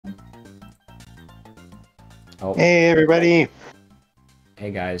Oh, Hey everybody!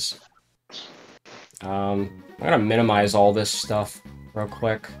 hey guys. I'm gonna minimize all this stuff real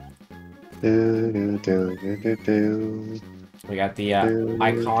quick. Do, do, do, do, do, do. We got the Do, do,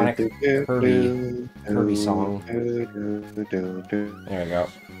 iconic do, do, Kirby song. do, do, do, do. There we go.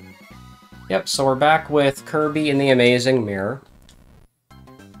 Yep, so we're back with Kirby and the Amazing Mirror.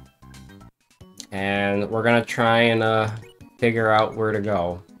 And we're gonna try and figure out where to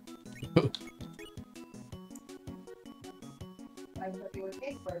go.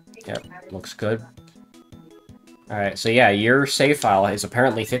 Yep, looks good. Alright, so yeah, your save file is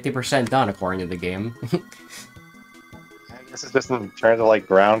apparently 50% done according to the game. I guess it's just in terms of like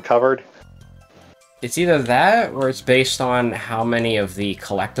ground covered. It's either that, or it's based on how many of the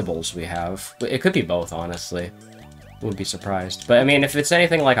collectibles we have. It could be both, honestly. Wouldn't be surprised. But, I mean, if it's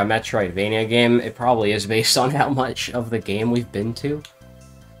anything like a Metroidvania game, it probably is based on how much of the game we've been to.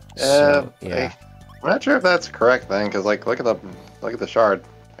 So, yeah. I'm not sure if that's correct then, because like look at the shard.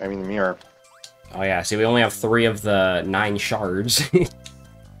 I mean the mirror. Oh yeah, see, we only have 3 of the 9 shards.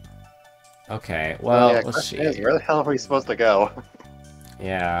 Okay, well, yeah, let's see. Where the hell are we supposed to go?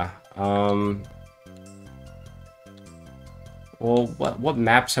 Yeah, well, what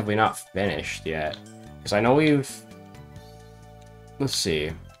maps have we not finished yet? Because I know we've... Let's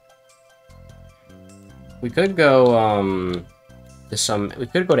see. We could go, we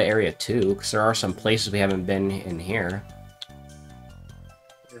could go to Area 2, because there are some places we haven't been in here.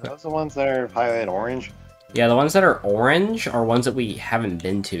 Are those the ones that are highlighted orange? Yeah, the ones that are orange are ones that we haven't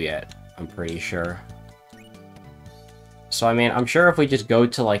been to yet, I'm pretty sure. So, I mean, I'm sure if we just go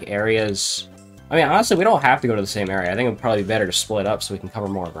to, like, areas... I mean, honestly, we don't have to go to the same area. I think it would probably be better to split up so we can cover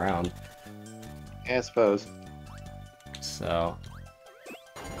more ground. Yeah, I suppose. So...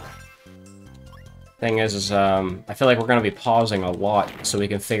 Thing is, I feel like we're going to be pausing a lot so we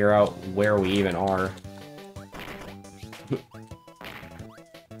can figure out where we even are.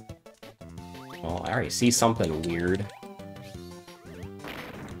 Well, I already see something weird.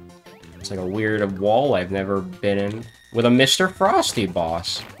 It's like a weird wall I've never been in. With a Mr. Frosty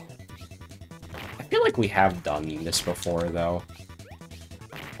boss. I feel like we have done this before, though.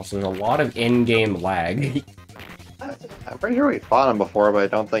 Also, there's a lot of in-game lag. I'm pretty sure we fought him before, but I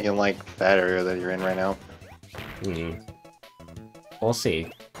don't think in like that area that you're in right now. We'll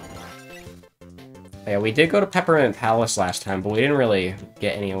see. Yeah, we did go to Peppermint Palace last time, but we didn't really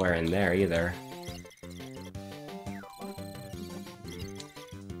get anywhere in there either.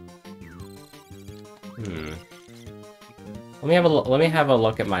 Let me have a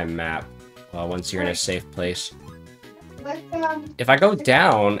look at my map once you're in a safe place. If I go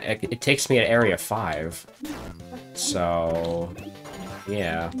down, it takes me to Area 5. So,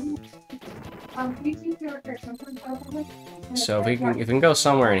 yeah. So if we can go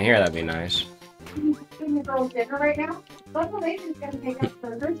somewhere in here, that'd be nice. What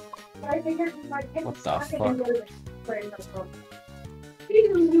the fuck?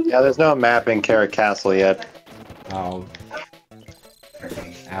 Yeah, there's no map in Carrot Castle yet. Oh.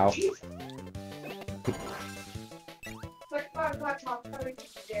 Ow.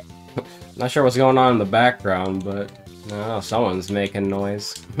 Not sure what's going on in the background, but someone's making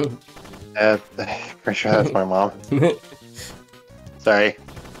noise. Pretty sure that's my mom. Sorry.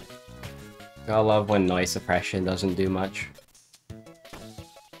 I love when noise suppression doesn't do much.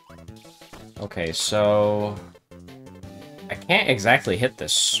 Okay, so... I can't exactly hit the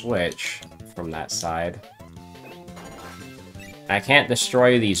switch from that side. I can't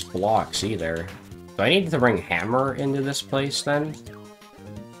destroy these blocks either. Do I need to bring Hammer into this place then?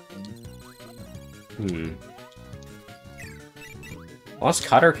 Unless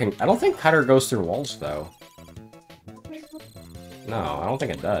Cutter can... I don't think Cutter goes through walls, though. No, I don't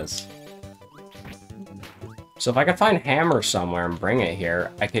think it does. So if I could find Hammer somewhere and bring it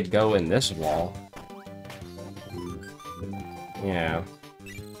here, I could go in this wall. Yeah.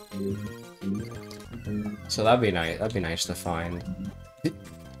 So that'd be nice. That'd be nice to find.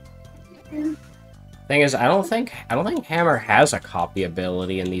 Thing is, I don't think Hammer has a copy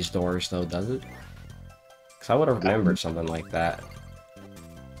ability in these doors, though, does it? Because I would have remembered something like that.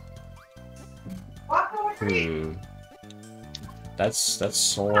 That's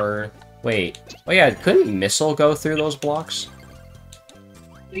sore. Wait. Oh yeah, couldn't Missile go through those blocks?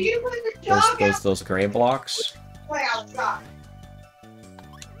 Those gray blocks?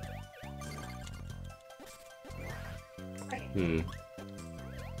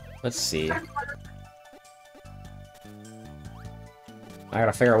 Let's see. I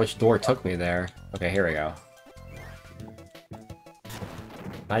gotta figure out which door took me there. Okay, here we go.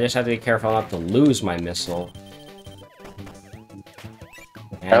 I just have to be careful not to lose my missile.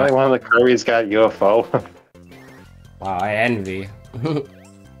 Apparently one of the Kirby's got UFO. Wow, I envy. And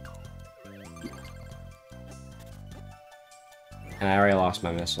I already lost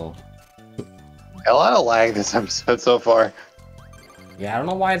my missile. A lot of lag this episode so far. Yeah, I don't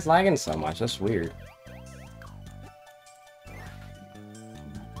know why it's lagging so much. That's weird.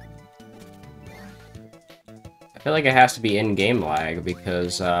 I feel like it has to be in-game lag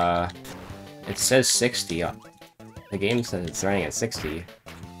because it says 60. The game says it's running at 60.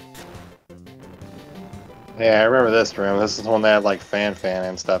 Yeah, I remember this room. This is the one that had like fan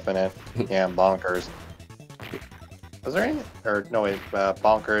and stuff in it. Yeah, bonkers. Was there any? Or no, wait,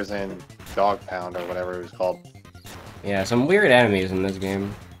 bonkers and dog pound or whatever it was called. Yeah, some weird enemies in this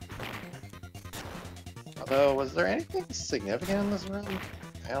game. Although, was there anything significant in this room?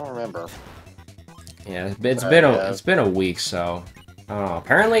 I don't remember. Yeah, it's been a week, so I don't know.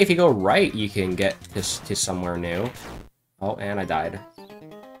 Apparently, if you go right, you can get to somewhere new. Oh, and I died.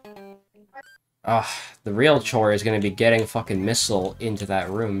 Ugh, the real chore is gonna be getting fucking missile into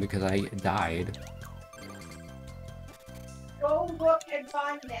that room because I died. Go look and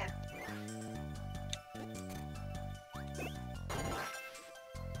find them.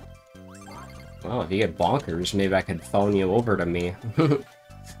 Well, if you get bonkers, maybe I could phone you over to me.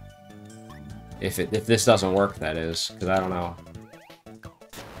 If this doesn't work, that is, because I don't know.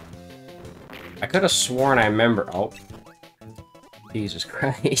 I could have sworn I remember. Oh, Jesus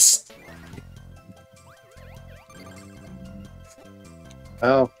Christ!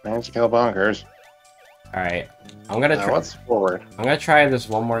 Oh, managed to kill bonkers. All right, I'm gonna try. What's forward? I'm gonna try this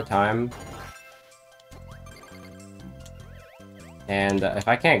one more time. And if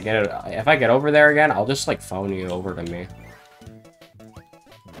I can't get it, if I get over there again, I'll just like phone you over to me.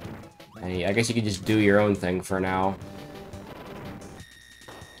 And I guess you could just do your own thing for now.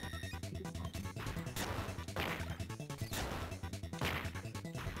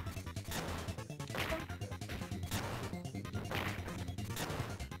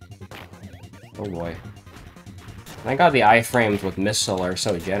 Oh boy. Thank God the iframes with missile are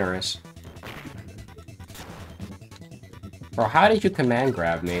so generous. Bro, how did you command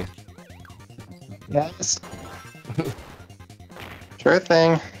grab me? Yes. Sure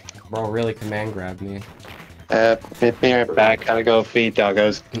thing. Bro, really command grab me. Be right back. Gotta go feed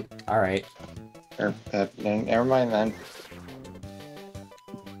doggos. Alright. Never mind then.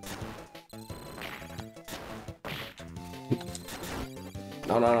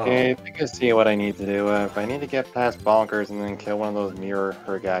 No. Okay, I think I see what I need to do. If I need to get past bonkers and then kill one of those mirror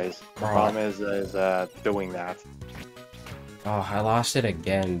her guys. The problem is doing that. Oh, I lost it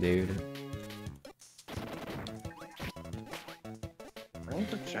again, dude. Any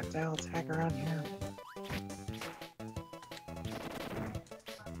projectile attack around here?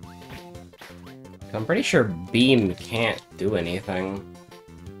 I'm pretty sure beam can't do anything.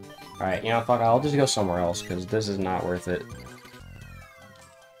 Alright, you know, fuck, I'll just go somewhere else, because this is not worth it.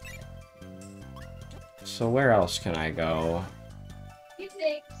 So where else can I go? I'm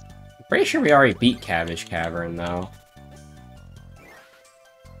pretty sure we already beat Cabbage Cavern, though.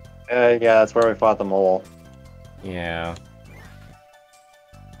 Yeah, that's where we fought the mole. Yeah.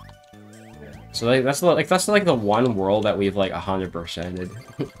 So like that's like the one world that we've like 100%ed.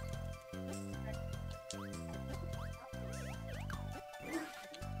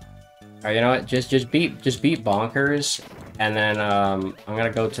 Alright, you know what? Just beat Bonkers, and then I'm gonna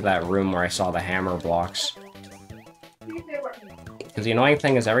go to that room where I saw the hammer blocks. Because the annoying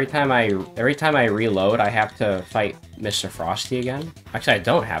thing is every time I reload, I have to fight Mr. Frosty again. Actually, I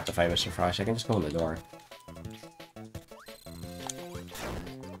don't have to fight Mr. Frosty. I can just go in the door.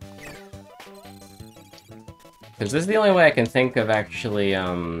 Because this is the only way I can think of actually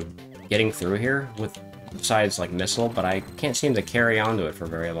getting through here with besides like missile, but I can't seem to carry on to it for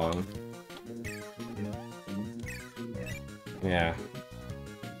very long. Yeah.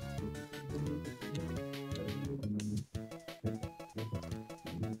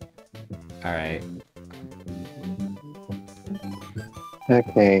 Alright.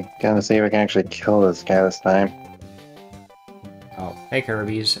 Okay, gotta see if we can actually kill this guy this time. Oh, hey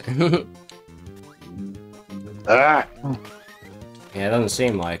Kirby's. Ah! Yeah, it doesn't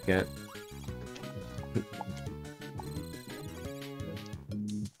seem like it.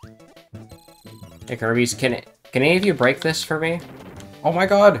 Hey Kirby's, can any of you break this for me? Oh my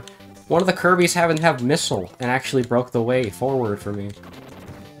god! One of the Kirby's haven't have missile and actually broke the way forward for me.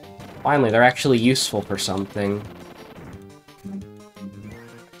 Finally, they're actually useful for something.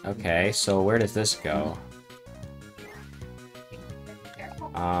 Okay, so where does this go?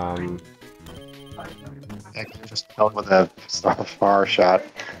 I can just tell with a far shot.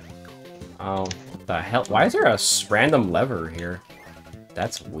 Oh, what the hell? Why is there a random lever here?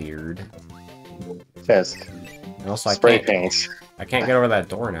 That's weird. Yes. And also, Spray paint. I can't get over that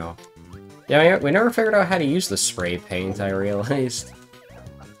door now. Yeah, we never figured out how to use the spray paint, I realized.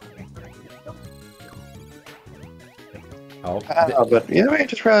 Oh. I don't know, but either way, I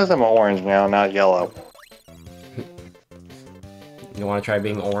just realized I'm orange now, not yellow. You want to try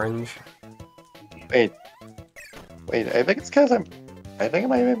being orange? Wait, I think it's because I think it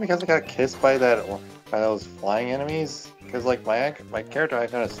might be because I got kissed by those flying enemies. Because like my character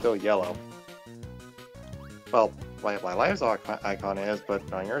icon is still yellow. Well, my lives icon is,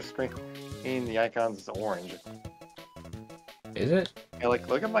 but on your screen, the icon's orange. Is it? Yeah, like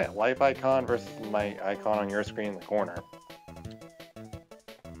look at my life icon versus my icon on your screen in the corner.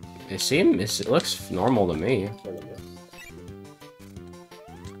 It looks normal to me.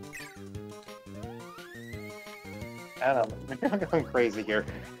 I don't know, maybe I'm going crazy here.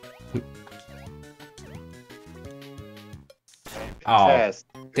 Oh, Test.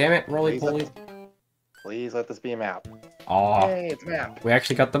 damn it, roly-poly. Please let this be a map. Aw, Hey, it's a map. we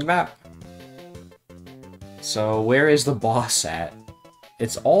actually got the map. So, where is the boss at?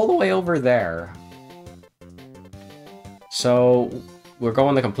 It's all the way over there. So, we're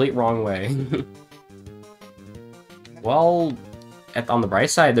going the complete wrong way. Well, on the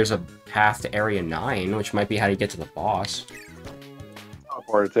bright side, there's a path to Area 9, which might be how you get to the boss.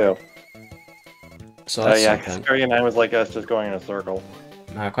 Or two. So that's yeah, something. Area 9 was like us just going in a circle.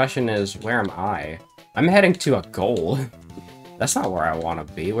 My question is, where am I? I'm heading to a goal. That's not where I want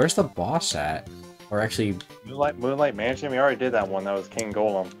to be. Where's the boss at? Or actually... Moonlight Mansion? We already did that one. That was King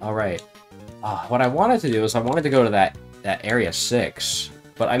Golem. Alright. What I wanted to do is I wanted to go to that Area 6.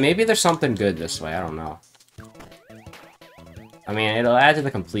 But maybe there's something good this way. I don't know. I mean, it'll add to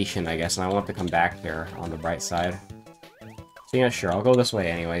the completion, I guess, and I want to come back here on the bright side. So yeah, sure, I'll go this way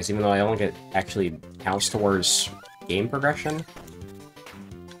anyways, even though I don't think it actually counts towards game progression.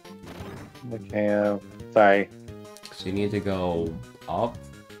 Okay, sorry. So you need to go up.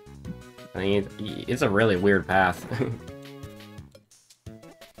 It's a really weird path.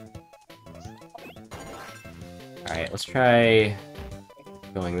 Alright, let's try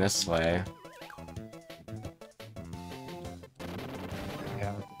going this way.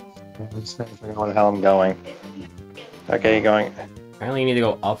 Yeah, let's figure out where the hell I'm going. Okay, going. Apparently you need to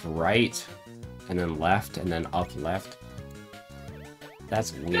go up right, and then left, and then up left.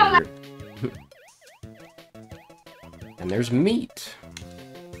 That's weird. And there's meat.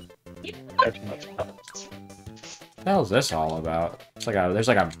 What the hell is this all about? It's like there's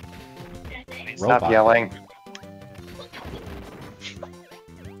like a robot. Stop yelling.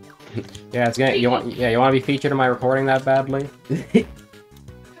 Yeah, it's gonna. You want to be featured in my recording that badly?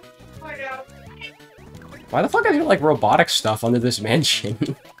 Why the fuck is there like robotic stuff under this mansion?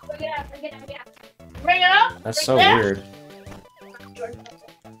 Bring it up. That's so weird. Jordan?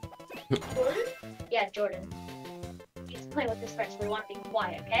 Yeah, Jordan. He's playing with his friends. We want to be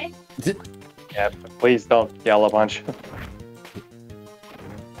quiet, okay? Yeah, please don't yell a bunch.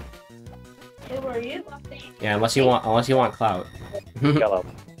 Who are you? Yeah, unless you want clout. Yellow.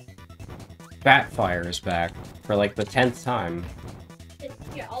 Batfire is back for like the 10th time.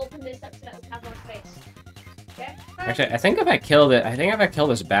 Here, I'll open this up so that we have more space. Okay? Actually, I think if I kill this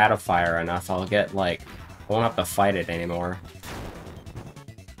Batfire enough, I'll get like won't have to fight it anymore.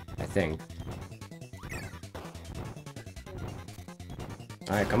 I think.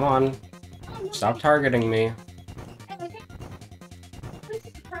 Alright, come on. Stop targeting me.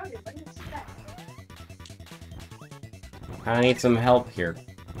 I need some help here,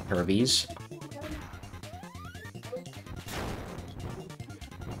 Kirby's.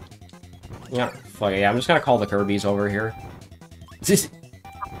 Yeah, fuck it, yeah, I'm just gonna call the Kirby's over here. Give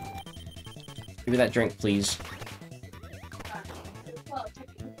me that drink, please.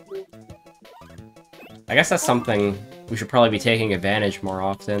 I guess that's something we should probably be taking advantage more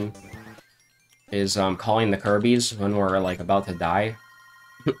often. Is calling the Kirby's when we're like about to die.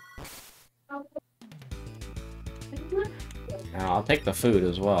 Now, I'll take the food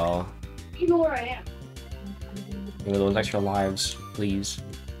as well. You know where I am. Give me those extra lives, please.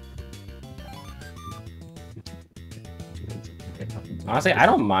 Honestly, I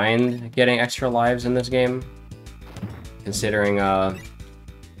don't mind getting extra lives in this game, considering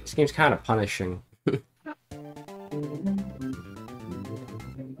this game's kind of punishing.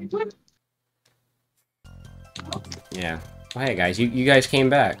 Yeah. Oh, hey guys, you guys came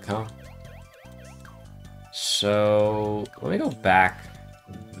back, huh? So let me go back.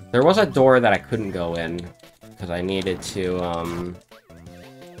 There was a door that I couldn't go in because I needed to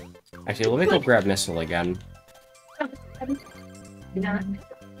actually, let me go grab Missile again.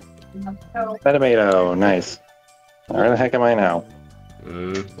 Tomato, nice. Where the heck am I now?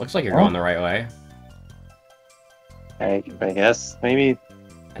 Looks like you're going the right way. I guess maybe.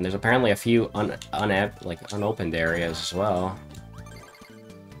 And there's apparently a few unopened areas as well.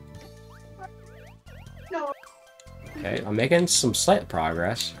 No. Okay, I'm making some slight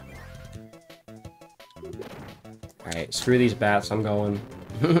progress. Alright, screw these bats, I'm going.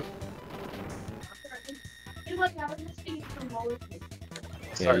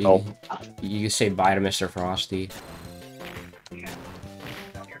 Yeah, you say bye to Mr. Frosty.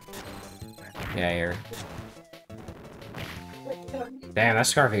 Yeah, here. Damn, that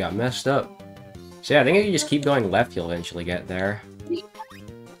Scarfy got messed up. So yeah, I think if you just keep going left, you'll eventually get there.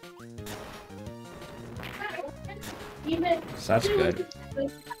 So that's good.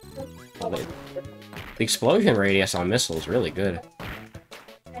 Well, the explosion radius on missiles is really good.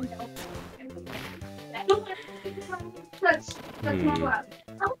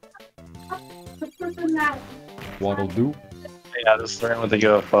 What'll do? Yeah, this room with the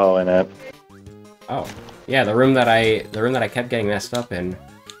UFO in it. Oh, yeah, the room that I kept getting messed up in.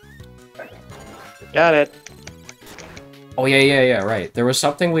 Got it. Oh yeah, right. There was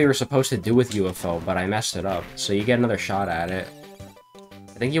something we were supposed to do with UFO, but I messed it up. So you get another shot at it.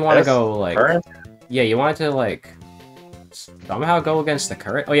 I think you want to go like, current? Yeah, you want it to like somehow go against the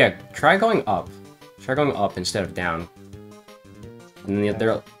current. Oh yeah, try going up. Try going up instead of down. And then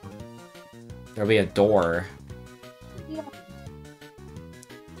there'll be a door.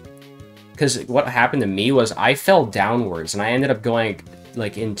 Because what happened to me was I fell downwards and I ended up going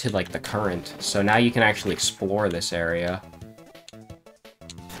like into like the current. So now you can actually explore this area.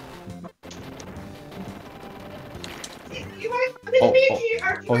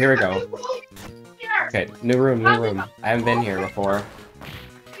 Oh, here we go. Okay, new room. I haven't been here before.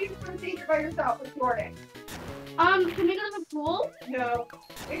 Can we go to the pool? No.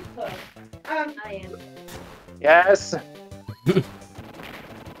 It's closed. I am. Yes.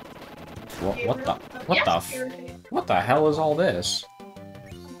 What the hell is all this?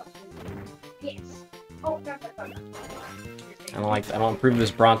 Yes. Oh, I don't approve this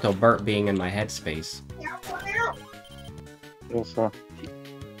Bronto Burt being in my headspace. Also,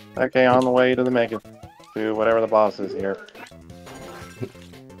 okay, on the way to the Mega, to whatever the boss is here.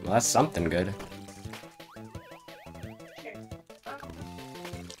 Well, that's something good.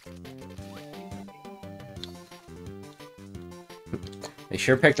 They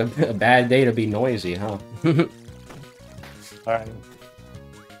sure picked a bad day to be noisy, huh? Alright.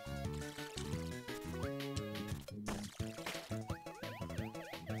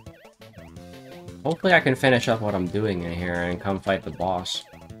 Hopefully I can finish up what I'm doing in here and come fight the boss.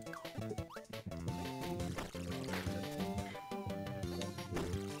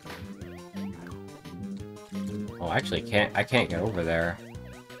 Oh, actually, I can't get over there.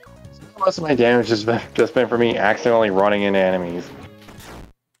 Most of my damage has just been for me accidentally running into enemies.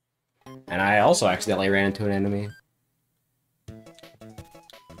 And I also accidentally ran into an enemy.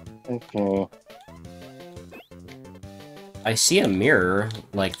 Okay. I see a mirror,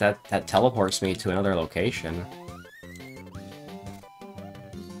 like, that teleports me to another location.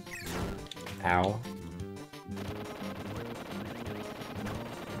 Ow.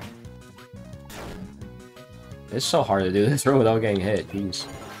 It's so hard to do this room without getting hit, jeez.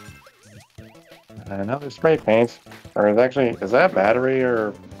 Another spray paint. Or is that a battery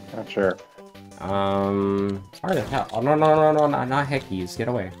or... Not sure. It's hard to tell. Oh, no, not hickeys. Get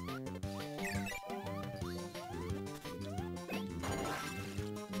away.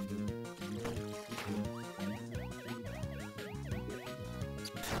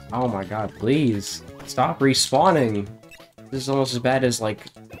 Oh my god, please. Stop respawning. This is almost as bad as, like,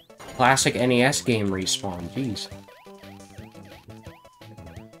 classic NES game respawn. Jeez.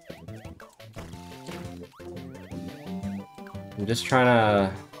 I'm just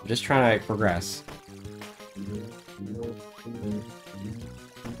trying to progress.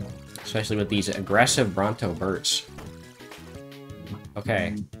 Especially with these aggressive Bronto Burts.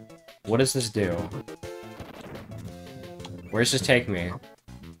 Okay. What does this do? Where does this take me?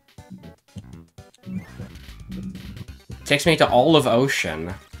 It takes me to Olive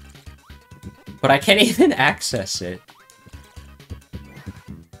Ocean. But I can't even access it.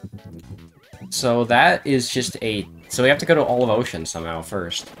 So that is just a... So we have to go to Olive Ocean somehow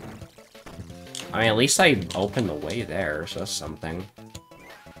first. I mean, at least I opened the way there, so that's something.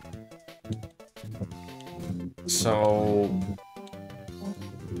 So...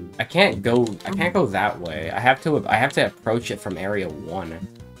 I can't go that way. I have to approach it from Area 1.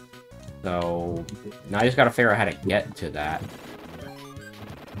 So... Now I just gotta figure out how to get to that.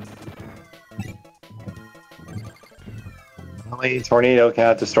 Only tornado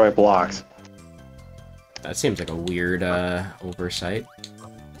cannot destroy blocks. That seems like a weird, oversight.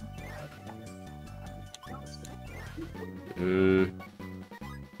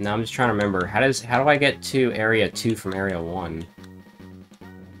 No, I'm just trying to remember. How do I get to Area 2 from Area 1?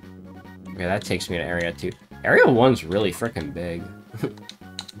 Okay, that takes me to Area 2. Area 1's really freaking big.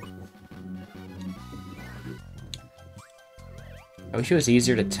 I wish it was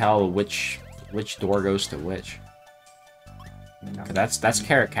easier to tell which door goes to which. Okay, that's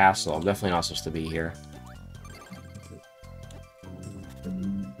Carrot Castle. I'm definitely not supposed to be here.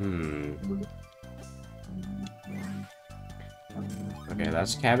 Okay,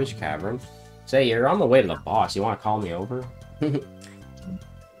 that's Cabbage Cavern. Say, you're on the way to the boss. You want to call me over?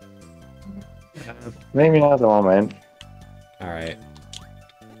 Maybe not at the moment. Alright.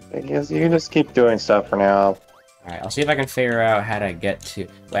 I guess you can just keep doing stuff for now. Alright, I'll see if I can figure out how to get to...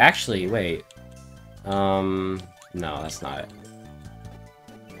 Wait, actually, wait. No, that's not it.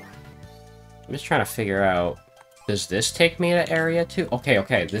 I'm just trying to figure out... Does this take me to Area 2?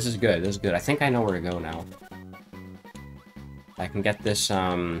 Okay, this is good, this is good. I think I know where to go now. I can get this,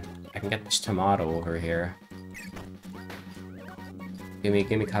 I can get this tomato over here. Give me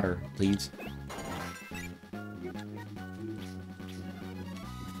cutter, please.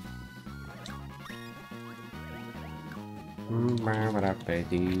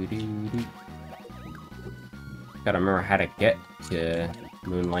 Gotta remember how to get to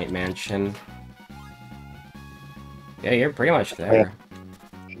Moonlight Mansion. Yeah, you're pretty much there.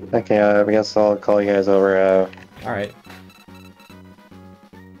 Okay, I guess I'll call you guys over. Alright.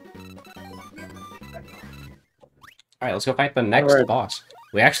 Alright, let's go fight the next boss.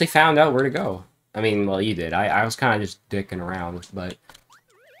 We actually found out where to go. I mean, well, you did. I was kind of just dicking around, but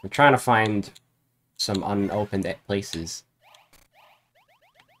we're trying to find some unopened places.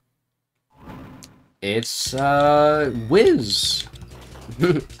 It's, Wiz.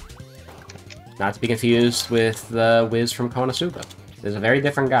 Not to be confused with the Wiz from Konosuba. There's a very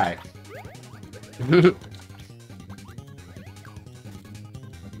different guy.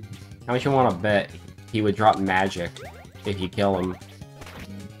 How much you want to bet he would drop magic if you kill him?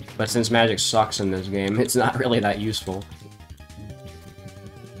 But since magic sucks in this game, it's not really that useful.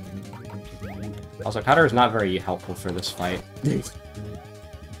 Also, Cutter is not very helpful for this fight. I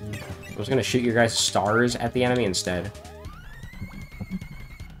was gonna shoot your guys' stars at the enemy instead.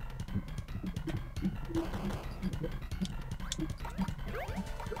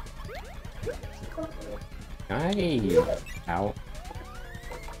 Hey! Ow.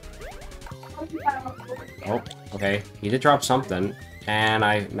 Oh, okay. He did drop something, and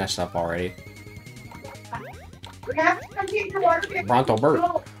I messed up already. Bronto Burt.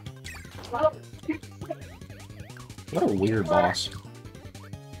 What a weird boss.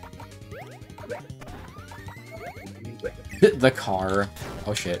 The car.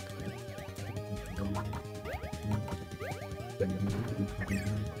 Oh shit.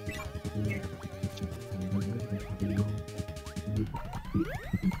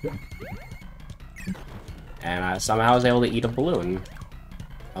 And I somehow was able to eat a balloon.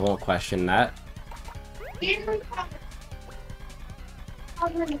 I won't question that.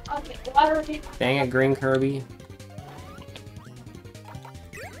 Dang it, Green Kirby.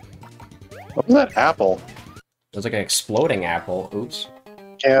 What was that apple? It was like an exploding apple. Oops.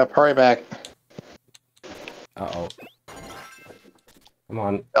 Yeah, hurry back. Uh-oh. Come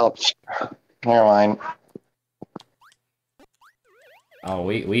on. Oh, never mind. Oh,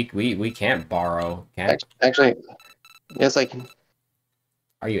 we can't borrow. Can't. Actually, yes, I can.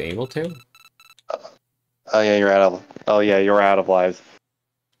 Are you able to? Oh yeah, you're out of. Oh yeah, you're out of lives.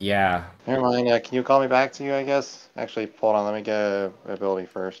 Yeah. Never mind. Can you call me back to you? I guess. Actually, hold on. Let me get a ability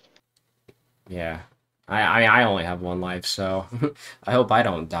first. Yeah. I only have one life, so I hope I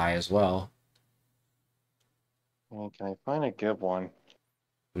don't die as well. Can I find a good one?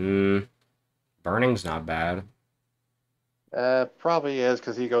 Burning's not bad. Probably is,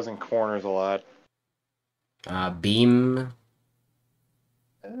 because he goes in corners a lot. Beam.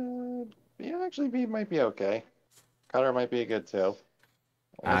 Yeah, actually, Beam might be okay. Cutter might be good, too.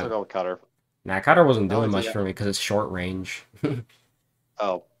 I guess I'll go with Cutter. Nah, Cutter wasn't doing much for me, because it's short range.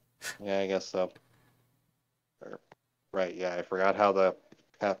 Oh. Yeah, I guess so. Right, yeah, I forgot how the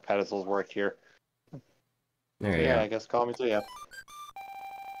pedestals work here. There you go. go. I guess call me too, yeah.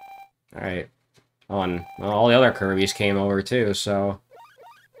 Alright. Well, all the other Kirby's came over too, so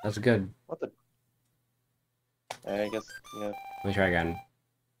that's good. What the? I guess, yeah. Let me try again.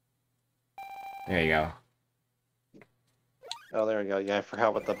 There you go. Oh, there we go. Yeah, I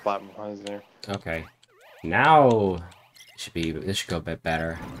forgot what the button was there. Okay. Now, this should go a bit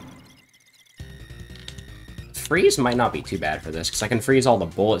better. Freeze might not be too bad for this, because I can freeze all the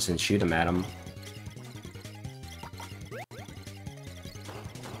bullets and shoot them at them.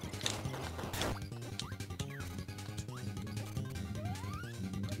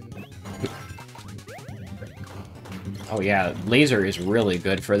 Oh yeah, laser is really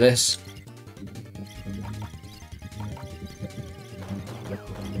good for this.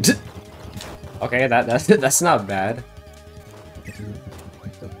 Okay, that's not bad.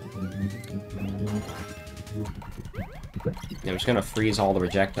 I'm just gonna freeze all the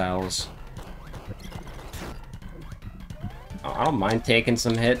projectiles. Oh, I don't mind taking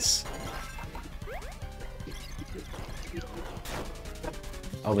some hits.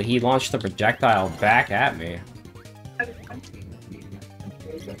 Oh, but he launched the projectile back at me.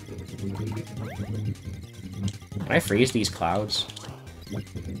 Can I freeze these clouds?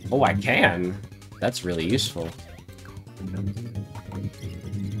 Oh, I can. That's really useful.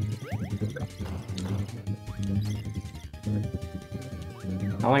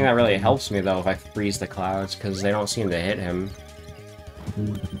 I don't think that really helps me, though, if I freeze the clouds, because they don't seem to hit him.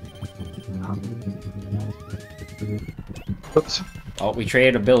 Oops. Oh, we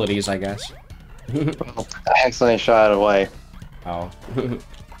traded abilities, I guess. Well, I accidentally shot it away. Oh.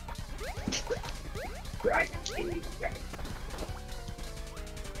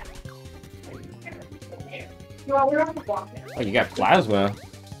 Oh, you got plasma.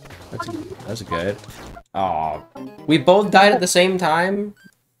 That's good. Oh, we both died at the same time?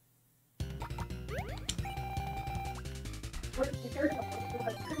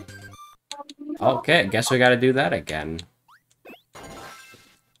 Okay, guess we gotta do that again.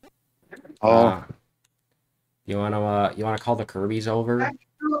 Oh. You wanna call the Kirbys over?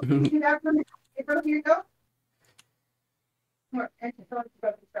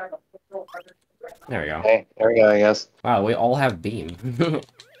 There we go. Hey, there we go, I guess. Wow, we all have beam.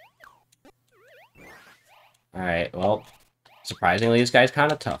 Alright, well, surprisingly, this guy's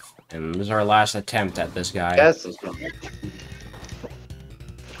kind of tough. And this is our last attempt at this guy. Yes.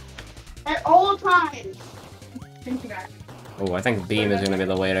 At all times. Oh, I think beam is gonna be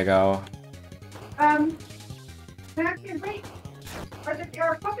the way to go. Wait. Are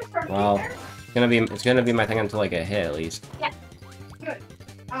there puppets Well, there? it's gonna be my thing until I get hit at least. Yeah. Good.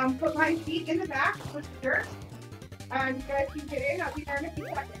 Put my feet in the back with the dirt. You guys can get in. I'll be there in a few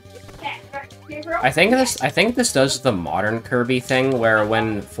seconds. I think this does the modern Kirby thing where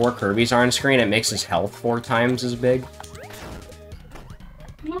when 4 Kirbys are on screen, it makes his health 4 times as big.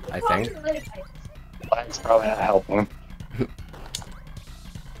 I think. That's probably not helping.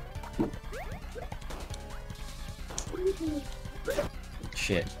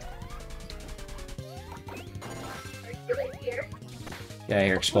 Shit. Yeah,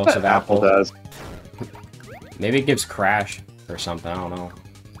 your explosive apple. Does. Maybe it gives crash or something, I don't know.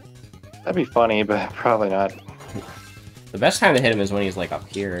 That'd be funny, but probably not. The best time to hit him is when he's like up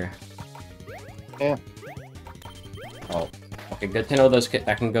here. Yeah. Oh, okay, good to know those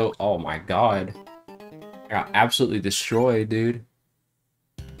that can go. Oh my god. I got absolutely destroyed, dude.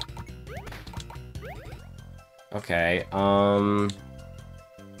 Okay, are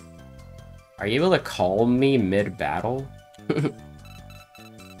you able to call me mid-battle?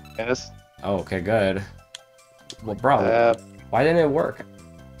 Yes. Oh, okay, good. Well, bro, why didn't it work?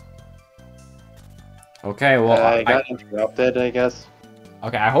 Okay, well, I got interrupted, I guess.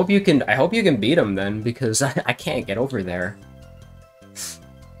 okay, I hope you can beat him then, because I can't get over there.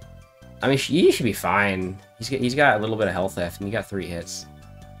 I mean, he should be fine. He's got a little bit of health left, and he got 3 hits.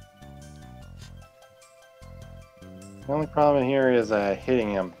 The only problem here is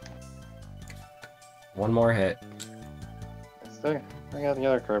hitting him. One more hit. I got the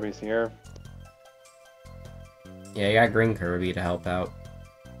other Kirby's here. Yeah, you got Green Kirby to help out.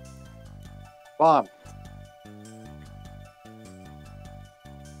 Bomb.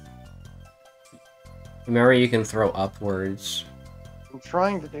 Remember, you can throw upwards. I'm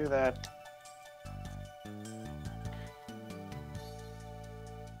trying to do that.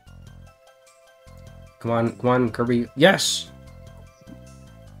 Come on, Kirby. Yes!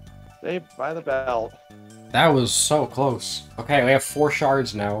 Saved by the bell. That was so close. Okay, we have 4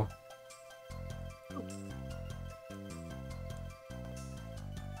 shards now.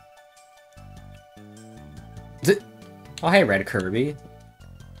 Oh, hey, Red Kirby.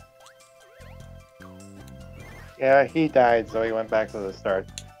 Yeah, he died, so he went back to the start.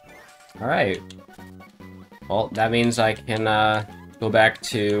 Alright. Well, that means I can, go back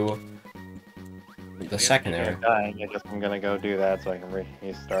to the second area. Dying, I guess I'm gonna go do that so I can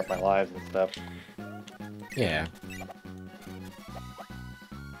restart my lives and stuff. Yeah.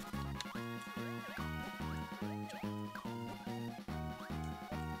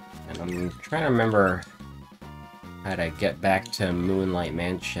 And I'm trying to remember how to get back to Moonlight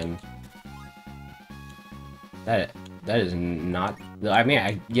Mansion. That is not. I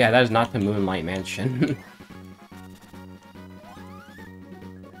mean, yeah, that is not the Moonlight Mansion.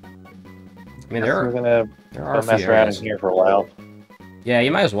 I mean, We're gonna there are a few mess around in areas. here for a while. Yeah,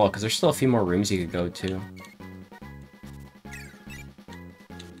 you might as well, because there's still a few more rooms you could go to.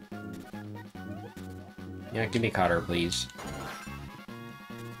 Yeah, give me Cutter, please.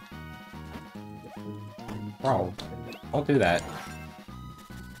 Bro, don't do that.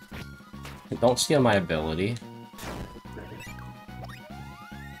 Don't steal my ability.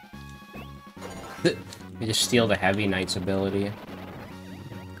 You just steal the Heavy Knight's ability.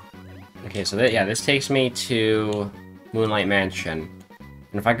 Okay, so yeah, this takes me to Moonlight Mansion.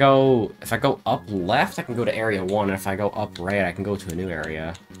 And if I go up left, I can go to Area 1, and if I go up right, I can go to a new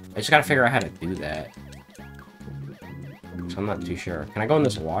area. I just gotta figure out how to do that. So I'm not too sure. Can I go in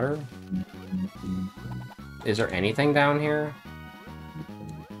this water? Is there anything down here?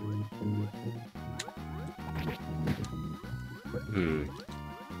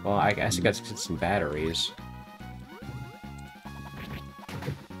 Well, I guess I got some batteries.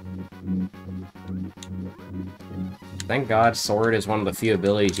 Thank God Sword is one of the few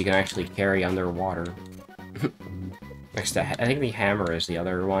abilities you can actually carry underwater. Next to, I think the Hammer is the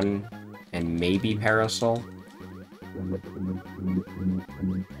other one, and maybe Parasol.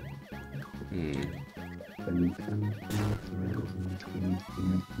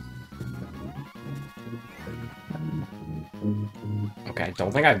 Okay, I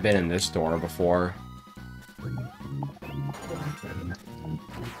don't think I've been in this door before.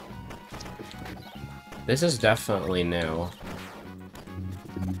 This is definitely new.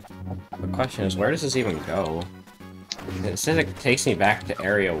 The question is, where does this even go? It says it takes me back to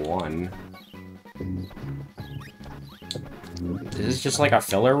Area 1. Is this just like a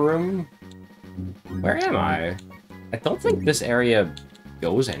filler room? Where am I? I don't think this area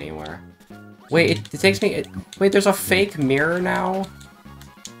goes anywhere. Wait, it takes me... wait, there's a fake mirror now?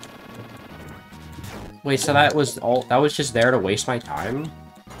 Wait, so that was just there to waste my time?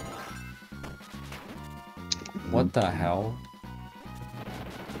 What the hell?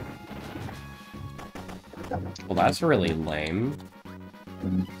 Well, that's really lame.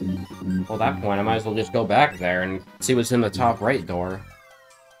 Well, at that point, I might as well just go back there and see what's in the top right door.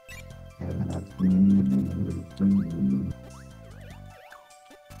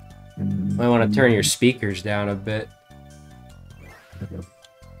 Might want to turn your speakers down a bit.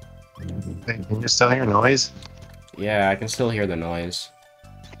 Hey, can you still hear noise? Yeah, I can still hear the noise.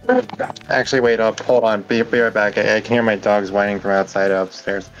 Actually, wait up. Hold on. Be right back. I can hear my dogs whining from outside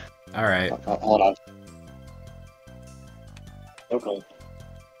upstairs. Alright. Hold on. Okay.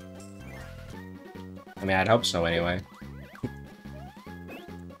 I mean, I'd hope so anyway.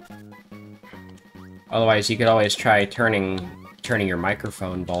 Otherwise, you could always try turning your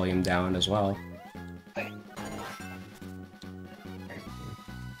microphone volume down as well.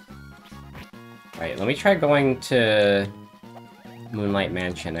 Right, let me try going to Moonlight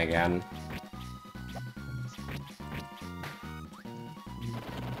Mansion again.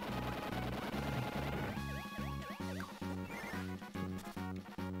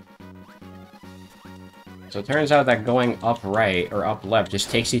 So it turns out that going up right or up left just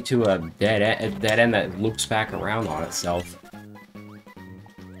takes you to a dead end that loops back around on itself.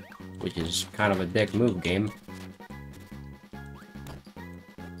 Which is kind of a dick move, game.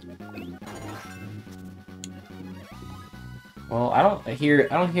 Well, I don't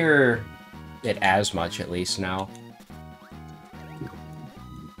hear it as much, at least now.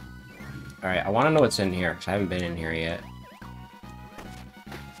 Alright, I want to know what's in here, because I haven't been in here yet.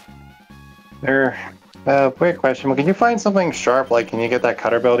 Weird question. Can you find something sharp? Like, can you get that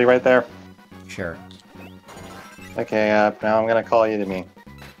cutter ability right there? Sure. Okay, now I'm gonna call you to me.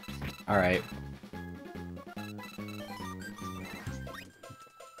 Alright.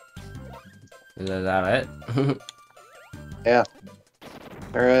 Is that it? Yeah.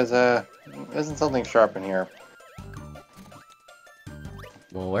 There isn't something sharp in here.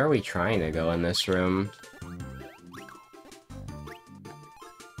 Well, where are we trying to go in this room?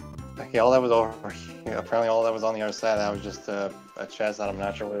 Okay, all that was over here. Apparently all that was on the other side. That was just a chest that I'm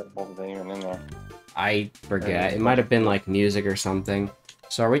not sure what was even in there. I forget. It might have been like music or something.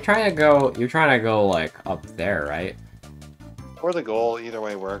 So are we trying to go... You're trying to go like up there, right? Or the goal, either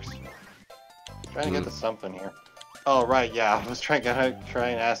way works. Trying to get to something here. Oh, right, yeah. I was trying to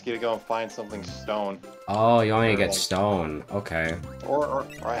ask you to go and find something stone. Oh, you want me to get stone. Okay. Or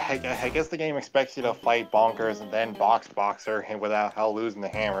I guess the game expects you to fight Bonkers and then Boxer without losing the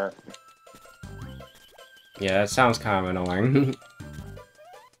hammer. Yeah, that sounds kind of annoying.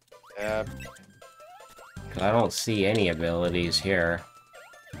 Yeah. Because I don't see any abilities here.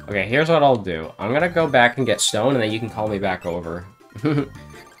 Okay, here's what I'll do. I'm gonna go back and get stone, and then you can call me back over. Because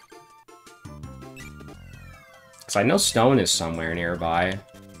I know stone is somewhere nearby.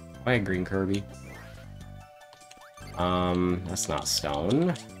 Why green Kirby? That's not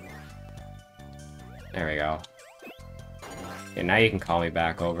stone. There we go. Okay, now you can call me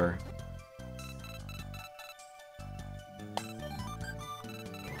back over.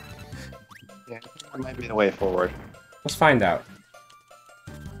 Yeah, that might be the way forward. Let's find out.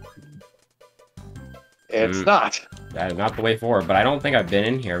 It's not. That is not the way forward, but I don't think I've been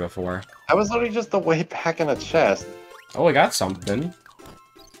in here before. I was literally just the way back in the chest. Oh, we got something.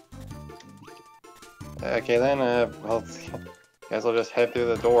 Okay then, well, guess I'll just head through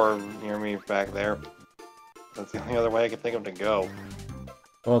the door near me back there. That's the only other way I can think of to go.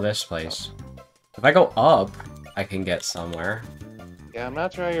 Oh, this place. If I go up, I can get somewhere. Yeah, I'm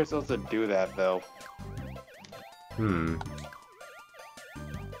not sure how you're supposed to do that though. Hmm.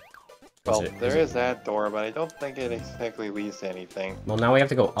 Well, there is that door, but I don't think it exactly leads to anything. Well, now we have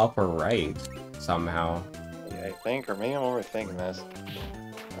to go up or right, somehow. Yeah, I think, or maybe I'm overthinking this.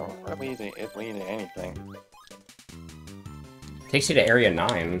 Oh, it leads to anything. Takes you to Area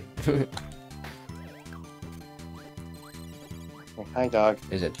 9. Hi, dog.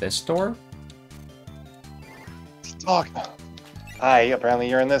 Is it this door? Talk. Hi, apparently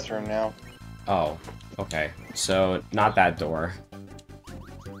you're in this room now. Oh, okay. So, not that door.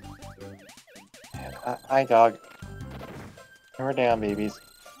 Hi, dog. We're down, babies.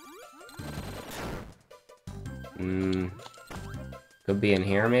 Could be in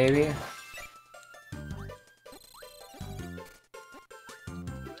here, maybe?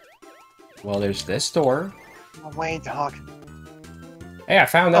 Well, there's this door. No way, dog. Hey, I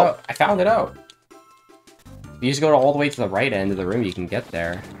found out. I found it out. You just go all the way to the right end of the room, you can get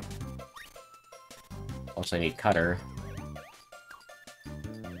there. Also, I need cutter.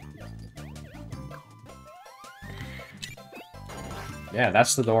 Yeah,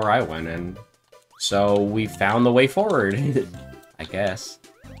 that's the door I went in. So we found the way forward, I guess.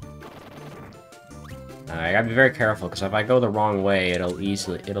 I gotta be very careful, because if I go the wrong way, it'll lead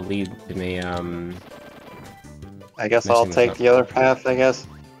to me, I guess I'll take the other path, I guess.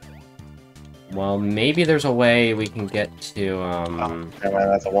 Well, maybe there's a way we can get to, Oh, never mind,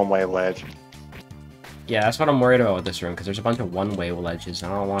 that's a one-way ledge. Yeah, that's what I'm worried about with this room, because there's a bunch of one-way ledges,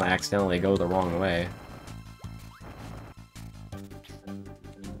 and I don't want to accidentally go the wrong way.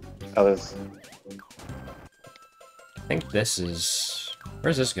 Oh, there's... I think this is...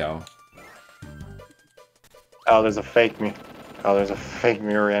 Where's this go? Oh, there's a fake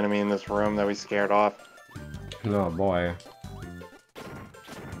mirror enemy in this room that we scared off. Oh boy.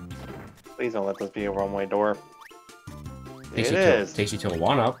 Please don't let this be a one-way door. Takes you to a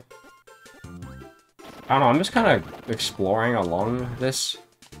one-up. I don't know, I'm just kind of exploring along this.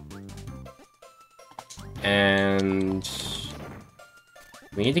 And...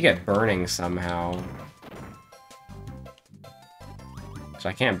 we need to get burning somehow. So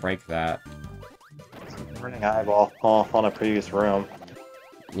I can't break that. Burning eyeball on a previous room.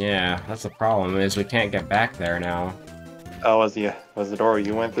 Yeah, that's the problem, is we can't get back there now. Oh, was the door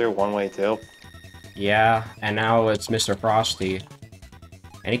you went through one way too? Yeah, and now it's Mr. Frosty.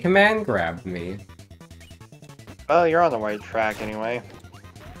 And he command grabbed me. Well, you're on the right track anyway.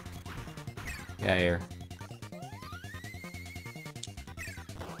 Yeah, here.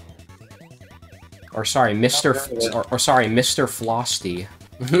 Or sorry, Mr. Sorry, Mr. Flosty.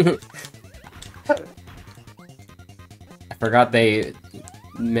 I forgot they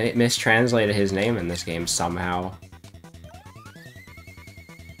mistranslated his name in this game somehow.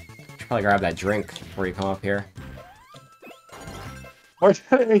 Should probably grab that drink before you come up here. Where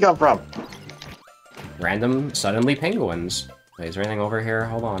did he come from? Random, suddenly penguins. Wait, is there anything over here?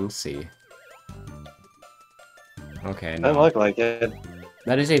 Hold on, let's see. Okay, no. Doesn't look like it.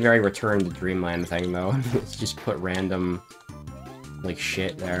 That is a very Return to Dreamland thing, though. It's just put random, like,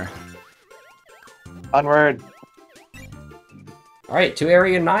 shit there. Onward! Alright, to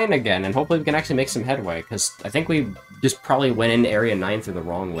Area 9 again, and hopefully we can actually make some headway, because I think we just probably went into Area 9 through the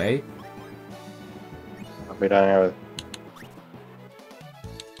wrong way. I'll be down here with...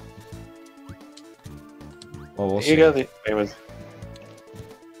 Well, we'll see. You got the... It was...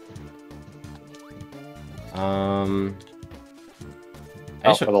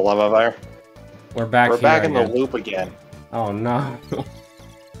 Oh, for the love of fire. We're back We're here back in the again. loop again. Oh no.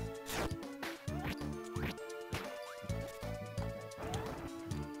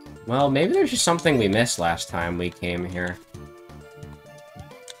 Well, maybe there's just something we missed last time we came here.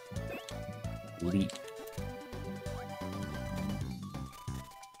 Leap.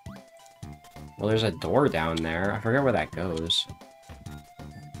 Well, there's a door down there. I forget where that goes.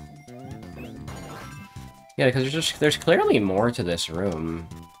 Yeah, because there's clearly more to this room.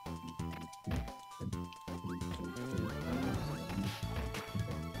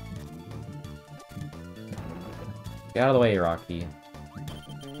 Get out of the way, Rocky.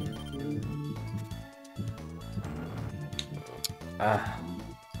 I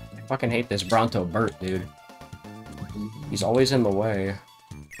fucking hate this Bronto Burt, dude. He's always in the way.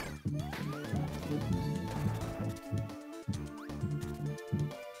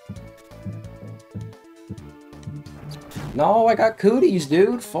 No, I got cooties,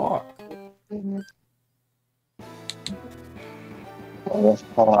 dude. Fuck. Hold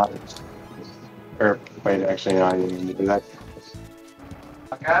on. Or, wait, actually, no, I didn't mean to do that.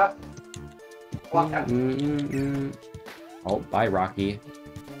 Look out. Look out. Oh, bye, Rocky.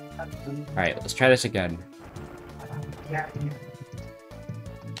 Alright, let's try this again.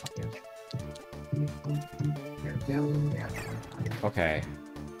 Okay.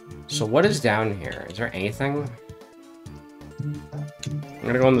 So what is down here? Is there anything? I'm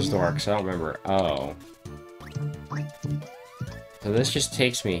gonna go in this door, because I don't remember. Oh. So this just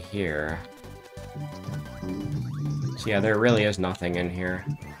takes me here. So yeah, there really is nothing in here.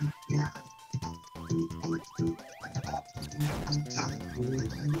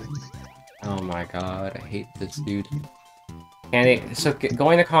 Oh my god, I hate this dude. Candy, so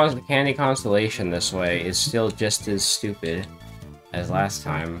going to Candy Constellation this way is still just as stupid as last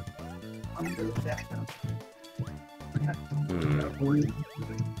time.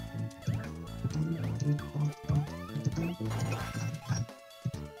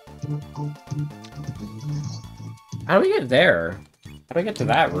 How do we get there? How do we get to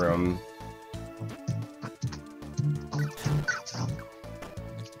that room?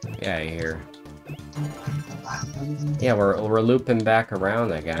 Get out of here. Yeah, we're looping back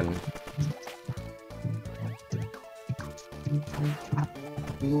around again.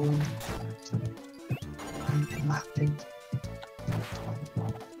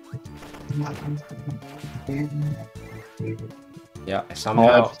 Yeah,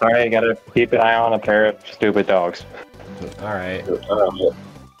 somehow. Oh, sorry, I gotta keep an eye on a pair of stupid dogs. Alright.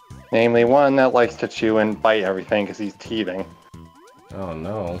 Namely, one that likes to chew and bite everything because he's teething. Oh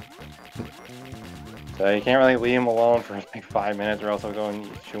no. So you can't really leave him alone for like 5 minutes, or else he'll go and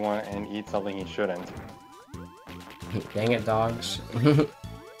chew on and eat something he shouldn't. Dang it, dogs.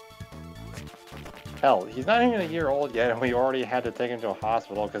 Hell, he's not even a year old yet, and we already had to take him to a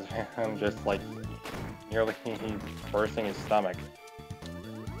hospital because I'm just like nearly he's bursting his stomach.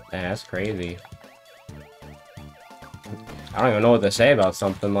 Man, that's crazy. I don't even know what to say about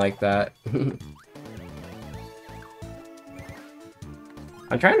something like that.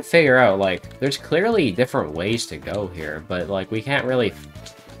 I'm trying to figure out, like, there's clearly different ways to go here, but, like, we can't really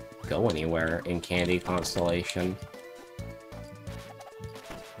go anywhere in Candy Constellation.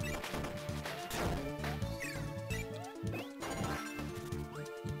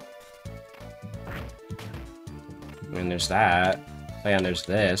 I mean, there's that. Oh, yeah, and there's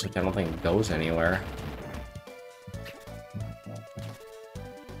this, which I don't think goes anywhere.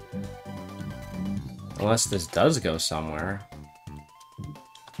 Unless this does go somewhere.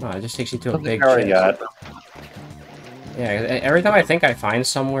 No, it just takes you to a big chip. Yeah, every time I think I find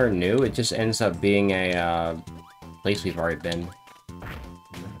somewhere new, it just ends up being a place we've already been.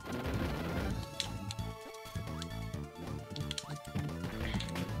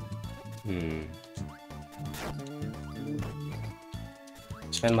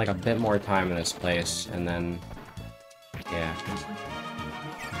 Spend like a bit more time in this place, and then... yeah.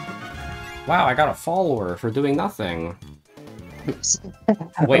 Wow, I got a follower for doing nothing.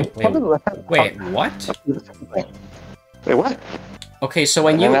 Wait, what? Wait, what? Okay, so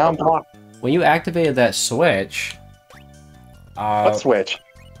when you activated that switch, what switch?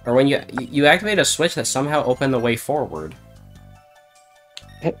 Or when you activated a switch that somehow opened the way forward.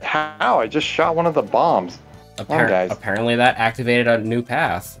 How? I just shot one of the bombs. Apparently that activated a new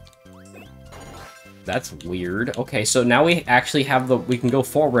path. That's weird. Okay, so now we actually have we can go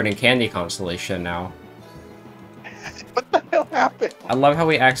forward in Candy Constellation now. What the hell happened? I love how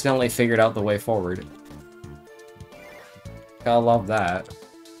we accidentally figured out the way forward. Gotta love that.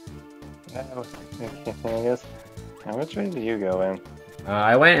 I guess. Now, which way do you go in?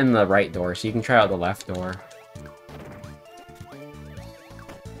 I went in the right door, so you can try out the left door.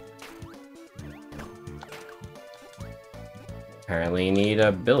 Apparently you need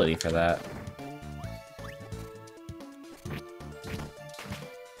ability for that.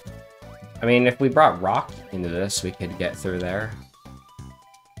 I mean, if we brought rock into this, we could get through there.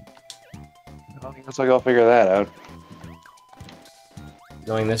 I guess I'll go figure that out.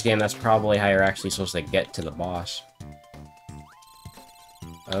 Knowing this game, that's probably how you're actually supposed to get to the boss.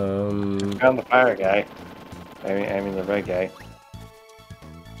 Found the fire guy. I mean the red guy.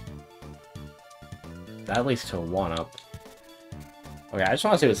 That leads to a 1-up. Okay, I just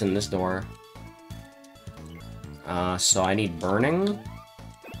want to see what's in this door. So I need burning.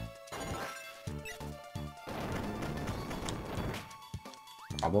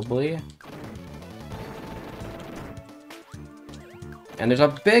 Probably. And there's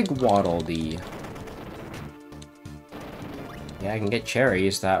a big Waddle Dee. Yeah, I can get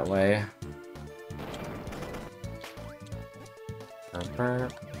cherries that way.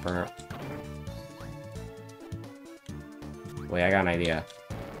 Wait, I got an idea.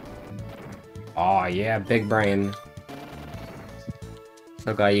 Oh yeah, big brain.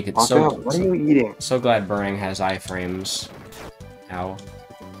 So glad you could. What are you eating? So glad burning has iframes. Ow.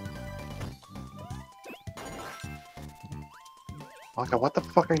 Waka, what the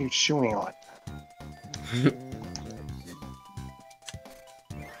fuck are you chewing on?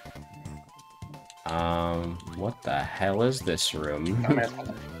 What the hell is this room?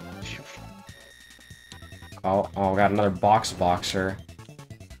 Oh, got another boxer.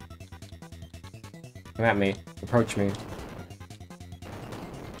 Come at me. Approach me.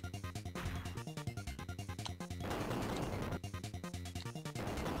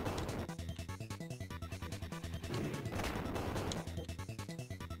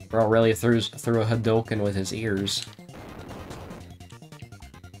 Bro really threw a Hadouken with his ears.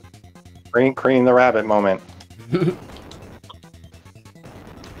 Cream the rabbit moment.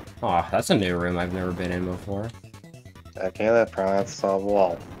 Aw, that's a new room I've never been in before. Okay, that's a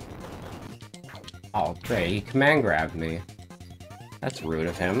wall. Oh, great, he command grabbed me. That's rude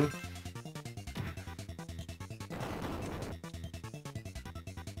of him.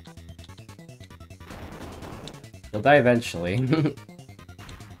 He'll die eventually.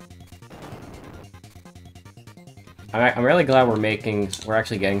 I'm really glad we're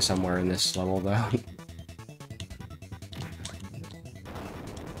actually getting somewhere in this level, though.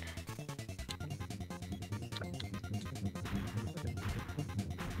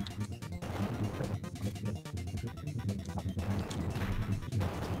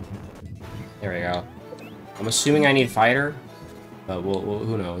 There we go. I'm assuming I need fighter, but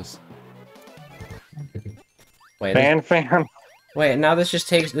who knows? Wait, Fan. wait. Now this just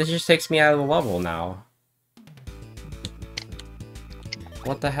takes me out of the level now.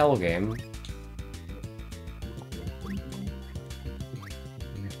 What the hell, game?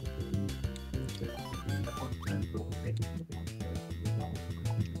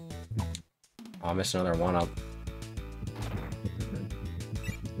 Oh, I missed another one up.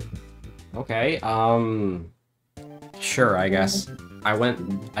 Okay, sure, I guess. I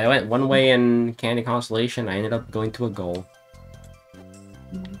went one way in Candy Constellation, I ended up going to a goal.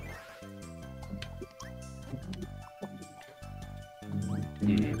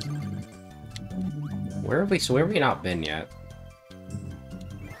 Where have we not been yet?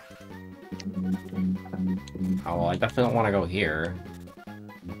 Oh, well, I definitely don't want to go here.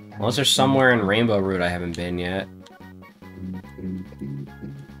 Unless there's somewhere in Rainbow Route I haven't been yet.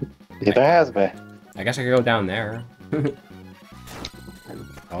 It has been. I guess I could go down there.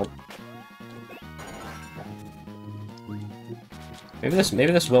 Oh. Maybe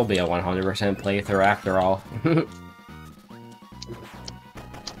this will be a 100% playthrough after all.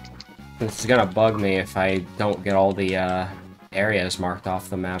 This is gonna bug me if I don't get all the areas marked off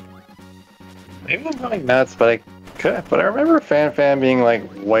the map. Maybe I'm going nuts, but I remember Fan being like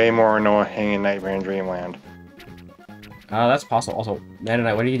way more annoying in Nightmare in Dreamland. That's possible. Also,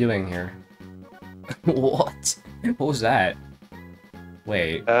 Nanonite, what are you doing here? What? What was that?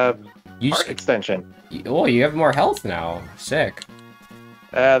 Wait. You Park extension. Oh, you have more health now. Sick.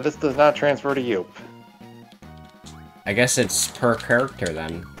 This does not transfer to you. I guess it's per character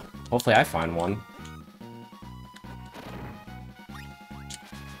then. Hopefully I find one.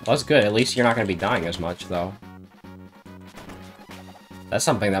 Well, that's good. At least you're not going to be dying as much, though. That's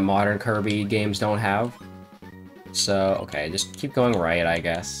something that modern Kirby games don't have. So, okay, just keep going right, I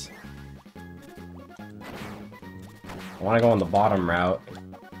guess. I want to go on the bottom route.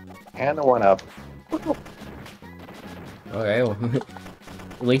 And the one up. Okay, well,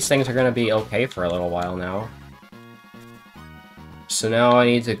 at least things are going to be okay for a little while now. So now I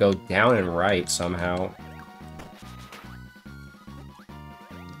need to go down and right somehow.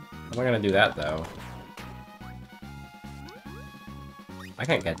 How am I going to do that, though? I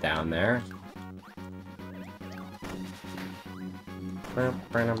can't get down there.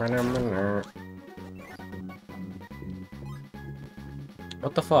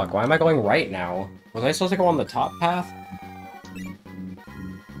 What the fuck? Why am I going right now? Was I supposed to go on the top path?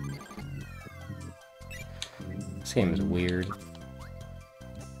 This game is weird.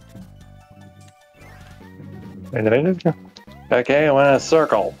 Where did I just go? Okay, I went in a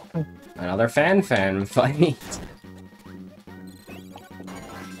circle. Another fan fight.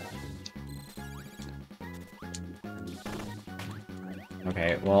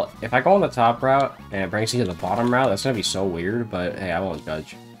 if I go on the top route and it brings you to the bottom route, that's gonna be so weird, but hey, I won't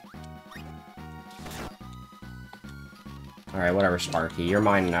judge. Alright, whatever, Sparky. You're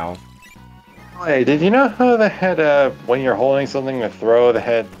mine now. Hey, did you know how the head, when you're holding something to throw, the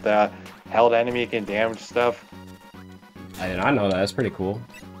head, held enemy can damage stuff? I did not know that. That's pretty cool.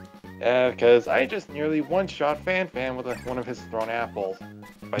 Because I just nearly one-shot Fan with one of his thrown apples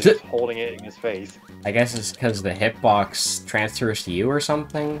by just holding it in his face. I guess it's because the hitbox transfers to you or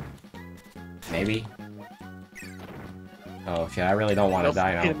something? Maybe? Oh shit, I really don't want to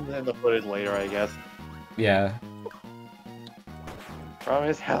die now. In the footage later, I guess. Yeah. Problem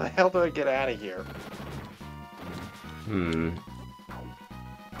is, how the hell do I get out of here?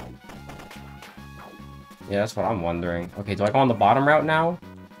 Yeah, that's what I'm wondering. Okay, do I go on the bottom route now?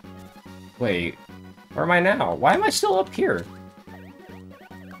 Wait, where am I now? Why am I still up here?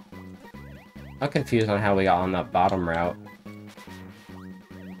 I'm confused on how we got on that bottom route.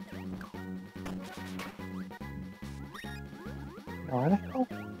 Where the hell?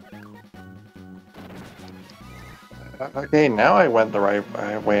 Okay, now I went the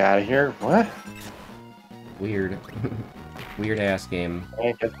right way out of here. What? Weird. Weird ass game.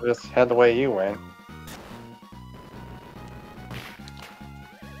 I guess we just head the way you went.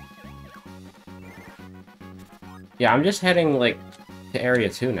 Yeah, I'm just heading like to area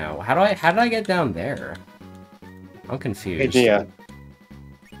 2 now. How did I get down there? I'm confused. Hey, Gia.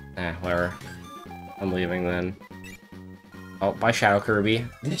 Whatever. I'm leaving then. Oh, bye Shadow Kirby.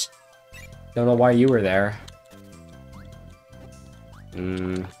 Don't know why you were there.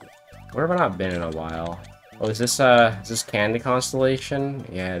 Where have I not been in a while? Oh, is this Candy Constellation?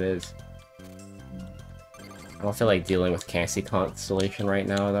 Yeah, it is. I don't feel like dealing with Candy Constellation right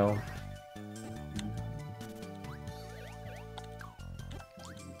now, though.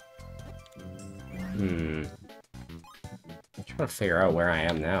 I'm trying to figure out where I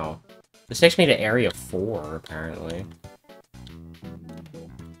am now. This takes me to Area 4, apparently.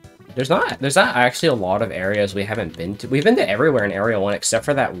 There's not actually a lot of areas we haven't been to. We've been to everywhere in Area 1 except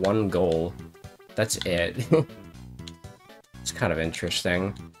for that one goal. That's it. It's kind of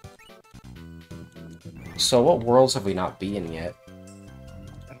interesting. So what worlds have we not been yet?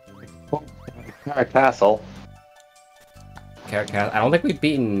 Castle. I don't think we've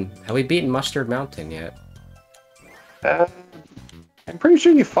beaten... Have we beaten Mustard Mountain yet? I'm pretty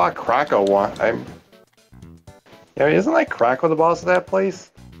sure you fought Krako one. Yeah, isn't like Krako the boss of that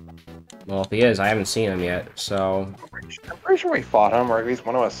place? Well, if he is, I haven't seen him yet, so... I'm pretty sure we fought him, or at least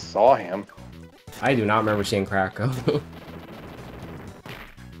one of us saw him. I do not remember seeing Krako.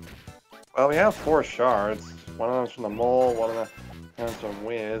 Well, we have 4 shards. One of them's from the Mole, one of them's from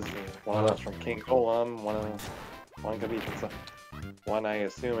Wiz, one of them's from King Golem, one could be from some... One I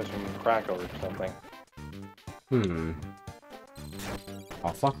assume is from Krako or something. Oh,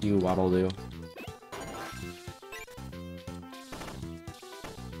 fuck you, Waddle Doo.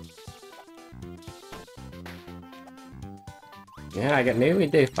 Yeah, I get maybe we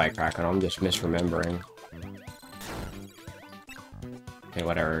did fight Kraken, I'm just misremembering. Okay,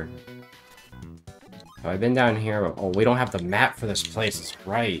 whatever. Have I been down here? Oh, we don't have the map for this place, that's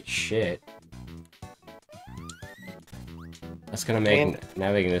right, shit. That's gonna make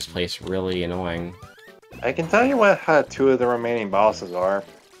navigating this place really annoying. I can tell you what 2 of the remaining bosses are.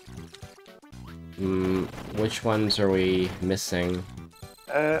 Which ones are we missing?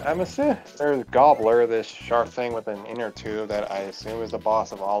 I'm assuming there's Gobbler, this shark thing with an inner tube that I assume is the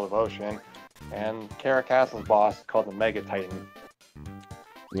boss of Olive Ocean, and Castle's boss called the Mega Titan.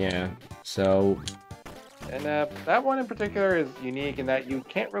 Yeah, so... And that one in particular is unique in that you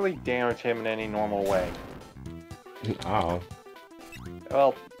can't really damage him in any normal way. Oh.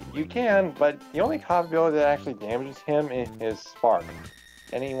 Well, you can, but the only ability that actually damages him is Spark.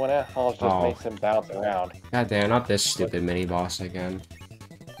 Anyone else just makes him bounce around. God damn, not this stupid mini-boss again.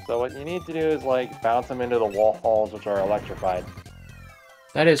 So what you need to do is, like, bounce him into the walls, which are electrified.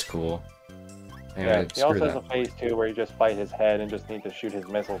 That is cool. Yeah, he also has a phase 2 where you just fight his head and just need to shoot his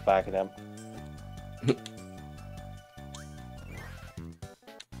missiles back at him.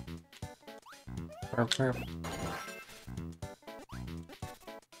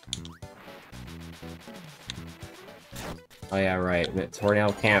 Oh yeah, right.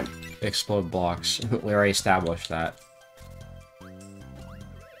 Tornado can't explode blocks. We already established that.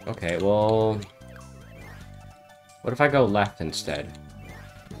 Okay, well... What if I go left instead?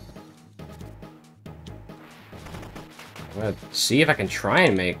 I'm gonna see if I can try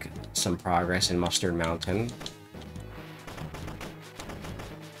and make some progress in Mustard Mountain.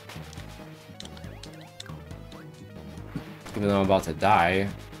 Even though I'm about to die.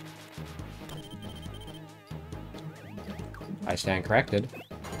 I stand corrected.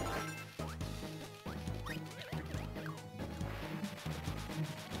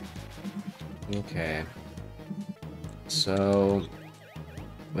 Okay. So...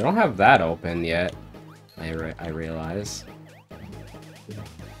 we don't have that open yet, I realize.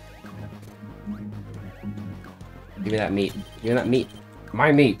 Give me that meat. Give me that meat.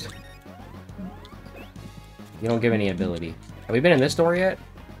 My meat! You don't give any ability. Have we been in this door yet?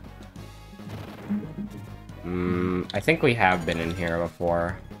 I think we have been in here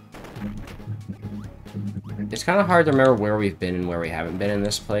before. It's kind of hard to remember where we've been and where we haven't been in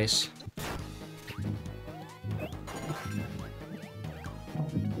this place.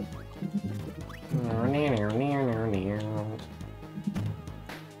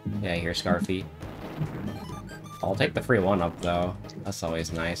 Yeah, I hear Scarfy. I'll take the free one up though. That's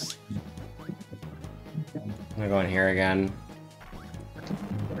always nice. I'm gonna go in here again.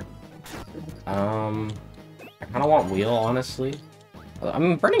 I kind of want wheel, honestly. I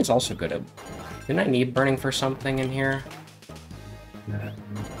mean, burning's also good. Didn't I need burning for something in here? I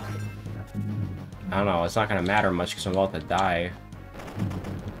don't know. It's not gonna matter much because I'm about to die.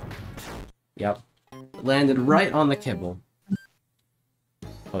 Yep. Landed right on the kibble.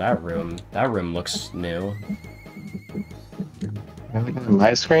 Oh, that room looks new.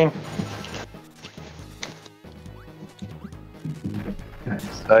 My screen?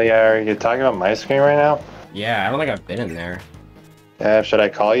 So yeah, are you talking about my screen right now? Yeah, I don't think I've been in there. Yeah, should I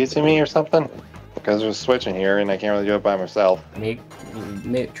call you to me or something? Because we're switching here and I can't really do it by myself.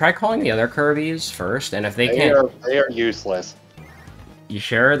 Try calling the other Kirby's first, and if they can't... They are useless. You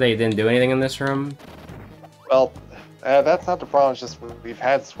sure they didn't do anything in this room? Well, that's not the problem. It's just we've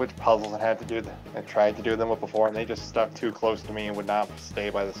had Switch puzzles and had to do and tried to do them before, and they just stuck too close to me and would not stay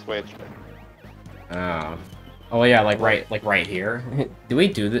by the Switch. Oh. Oh yeah, like right here. Did we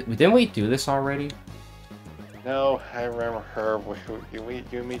do this? Didn't we do this already? No, I remember her. You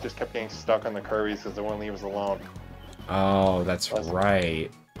and me just kept getting stuck on the Kirby's because they wouldn't leave us alone. Oh, that's right.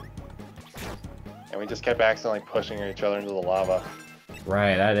 And we just kept accidentally pushing each other into the lava.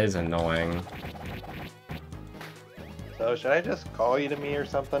 Right, that is annoying. So should I just call you to me or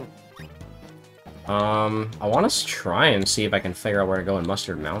something? I want to try and see if I can figure out where to go in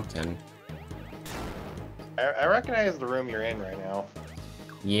Mustard Mountain. I recognize the room you're in right now.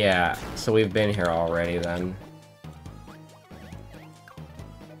 Yeah, so we've been here already then.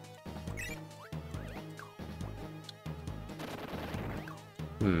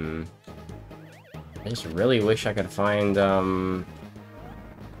 I just really wish I could find, oh,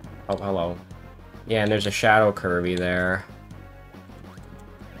 hello. Yeah, and there's a Shadow Kirby there.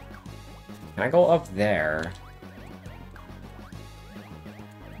 Can I go up there?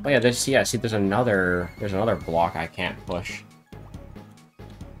 Oh yeah, see, there's another block I can't push.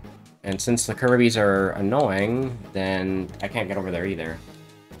 And since the Kirby's are annoying, then I can't get over there either.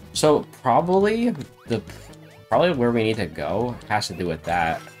 So probably where we need to go has to do with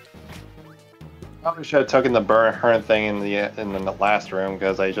that. Probably should have taken the burn thing in the last room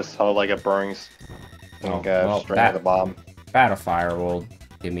because I just saw like a burning straight at the bottom. Battlefire will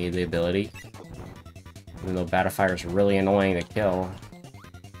give me the ability. Even though Battlefire is really annoying to kill.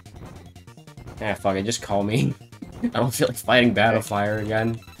 Yeah, fuck it, just call me. I don't feel like fighting Battlefire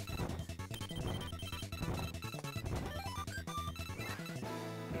again.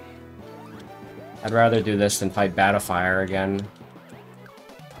 I'd rather do this than fight Battlefire again.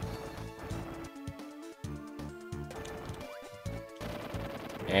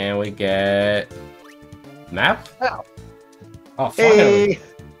 And we get... map? Wow. Oh, finally! Hey.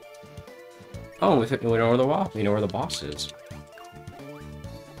 Oh, we know where the boss is.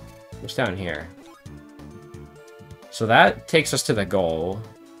 What's down here? So that takes us to the goal.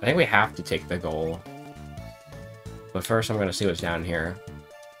 I think we have to take the goal. But first I'm gonna see what's down here.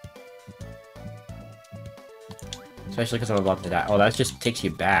 Especially because I'm about to die. Oh, that just takes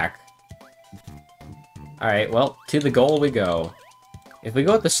you back. Alright, well, to the goal we go. If we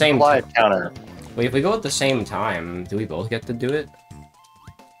go at the same time... counter. Wait, if we go at the same time, do we both get to do it?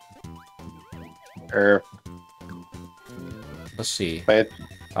 Let's see. Wait.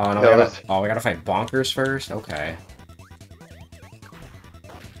 Oh, no, we gotta fight Bonkers first? Okay.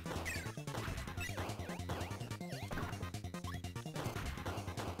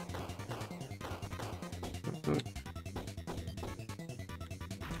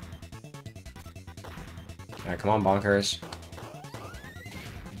 Alright, come on, Bonkers.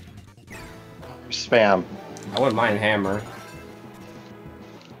 Spam. I wouldn't mind Hammer.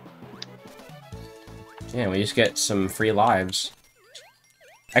 Yeah, we just get some free lives.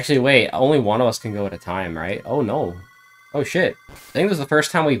 Actually, wait, only one of us can go at a time, right? Oh, no. Oh, shit. I think this is the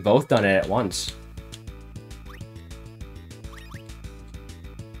first time we've both done it at once.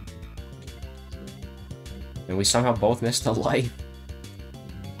 And we somehow both missed a life.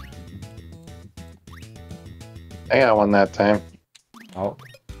 I got one that time. Oh.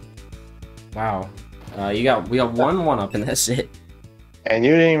 Wow. We got one up and that's it. And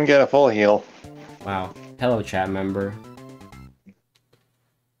you didn't even get a full heal. Wow. Hello, chat member.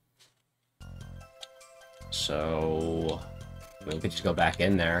 So... we could just go back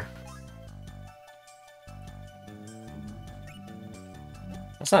in there.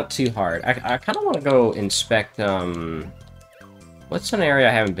 That's not too hard. I kind of want to go inspect, what's an area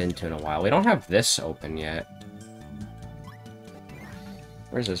I haven't been to in a while? We don't have this open yet.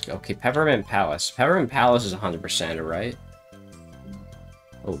 Where's this? Okay, Peppermint Palace. Peppermint Palace is 100%, right?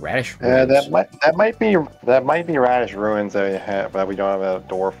 Oh, Radish Ruins. That might be Radish Ruins that we have, but we don't have a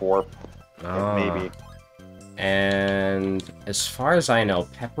door for. Ah. Maybe. And as far as I know,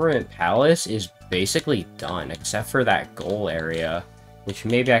 Peppermint Palace is basically done, except for that goal area, which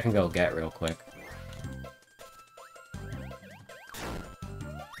maybe I can go get real quick.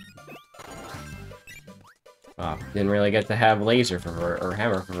 Oh, didn't really get to have laser or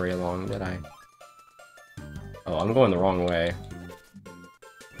hammer for very long, did I? Oh, I'm going the wrong way.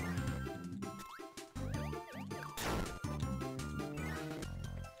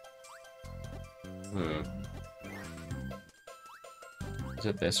 Is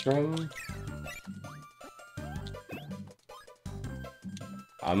it this room?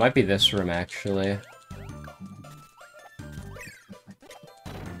 Oh, it might be this room, actually.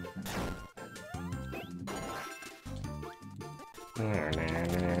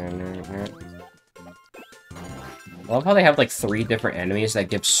 I love how they have, like, 3 different enemies that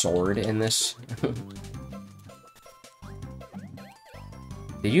give sword in this.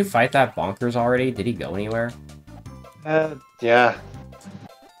 Did you fight that bonkers already? Did he go anywhere? Yeah.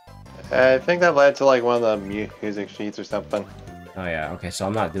 I think that led to, like, one of the music sheets or something. Oh yeah, okay, so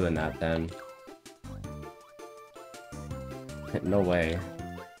I'm not doing that then. No way.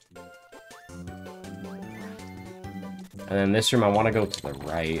 And then this room, I want to go to the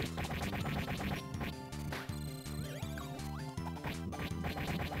right.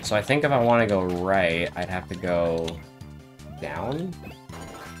 So I think if I want to go right, I'd have to go down?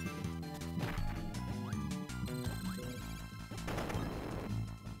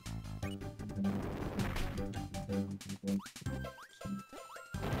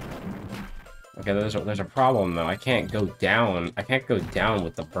 Okay, there's a problem though. I can't go down. I can't go down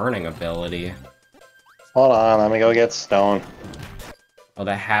with the burning ability. Hold on, let me go get stone. Oh,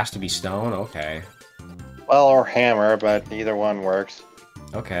 that has to be stone? Okay. Well, or hammer, but either one works.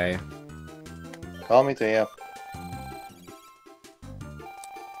 Okay. Call me to you.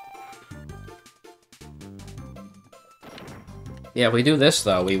 Yeah, if we do this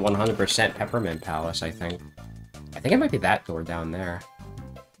though, we 100% Peppermint Palace, I think. I think it might be that door down there.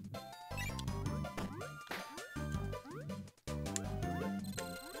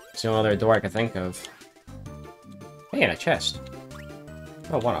 It's the only other door I could think of. Hey, and a chest.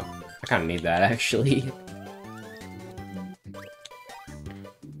 Oh, one of them. I kind of need that, actually.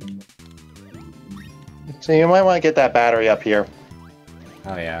 So you might want to get that battery up here.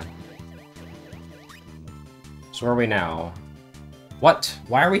 Oh, yeah. So where are we now? What?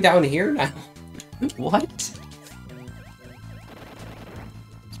 Why are we down here now? What?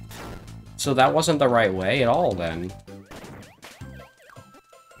 So that wasn't the right way at all, then.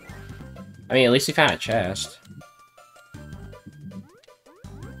 I mean, at least he found a chest.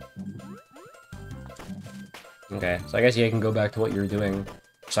 Okay, so I guess you can go back to what you're doing.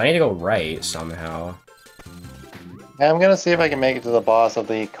 So I need to go right, somehow. Yeah, I'm gonna see if I can make it to the boss of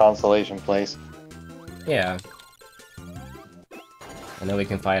the constellation place. Yeah. And then we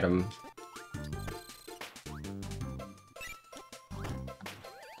can fight him.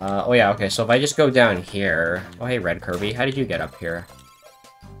 Oh yeah, okay, so if I just go down here... Oh hey, Red Kirby, how did you get up here?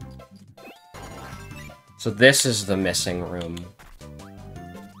 So this is the missing room.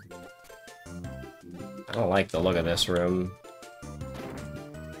 I don't like the look of this room.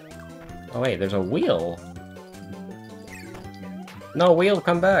 Oh wait, there's a wheel! No, wheel,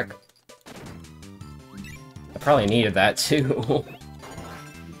 come back! I probably needed that too.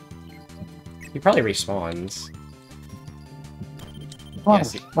 He probably respawns. Oh,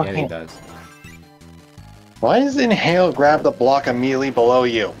 Yes, yeah, he does. Why does Inhale grab the block immediately below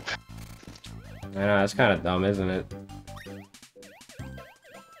you? I know, that's kind of dumb, isn't it?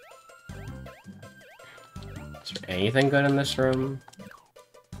 Is there anything good in this room?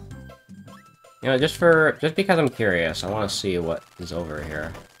 You know, just because I'm curious, I want to see what is over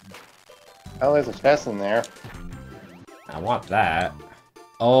here. Oh, there's a chest in there. I want that.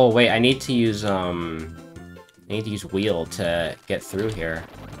 Oh, wait, I need to use wheel to get through here.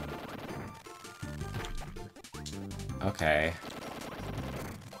 Okay.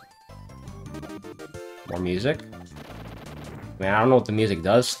 More music? I mean, I don't know what the music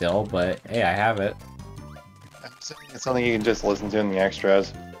does still, but hey, I have it. I'm assuming it's something you can just listen to in the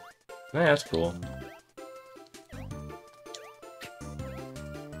extras. Yeah, that's cool.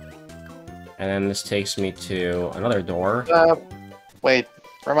 And then this takes me to another door. Wait,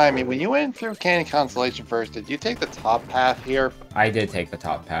 remind me, when you went through Candy Constellation first, did you take the top path here? I did take the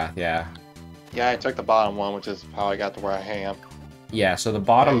top path, yeah. Yeah, I took the bottom one, which is how I got to where I am. Yeah, so the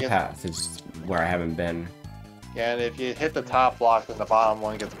bottom Yeah, path is where I haven't been. Yeah, and if you hit the top block, then the bottom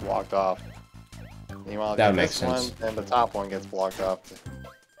one gets blocked off. Meanwhile, if That you hit makes this sense. one, then the top one gets blocked off.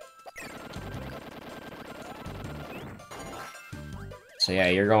 So yeah,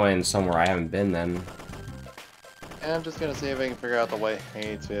 you're going somewhere I haven't been then. And I'm just gonna see if I can figure out the way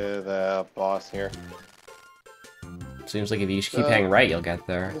to the boss here. Seems like if you just keep hanging right, you'll get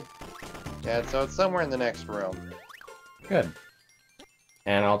there. Yeah, so it's somewhere in the next room. Good.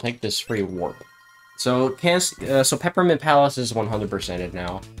 And I'll take this free warp. So, so Peppermint Palace is 100%ed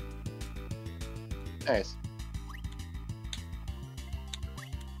now. Nice.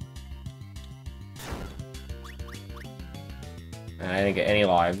 And I didn't get any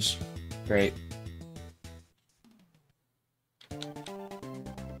lives. Great.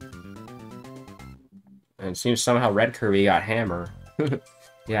 And it seems somehow Red Kirby got Hammer.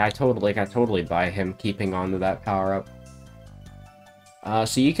 Yeah, I totally buy him keeping on to that power-up.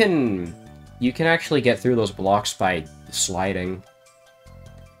 So you can actually get through those blocks by sliding.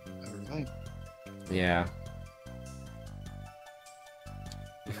 Alright. Yeah.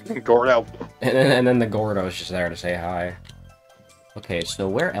 Gordo. And then the Gordo's just there to say hi. Okay, so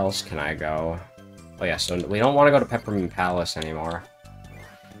where else can I go? Oh yeah, so we don't want to go to Peppermint Palace anymore.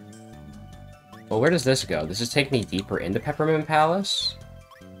 Well, where does this go? Does this take me deeper into Peppermint Palace?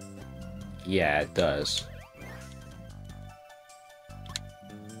 Yeah, it does.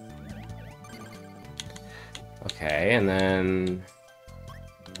 Okay, and then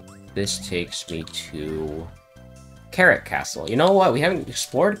this takes me to Carrot Castle. You know what? We haven't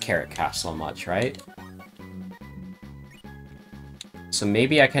explored Carrot Castle much, right? So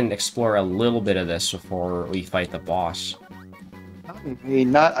maybe I can explore a little bit of this before we fight the boss.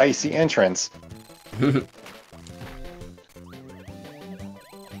 Not icy entrance.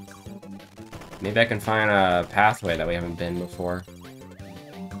 Maybe I can find a pathway that we haven't been before.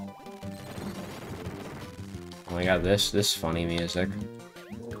 Oh my god, this funny music.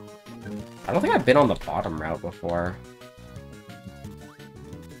 I don't think I've been on the bottom route before.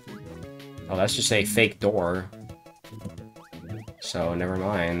 Oh, that's just a fake door. So, never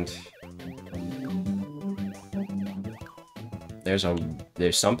mind. There's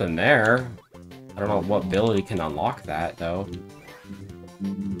something there. I don't know what ability can unlock that, though.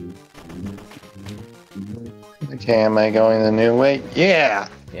 Okay, am I going the new way? Yeah!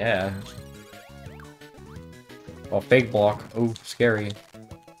 Yeah. Oh, fake block. Ooh, scary.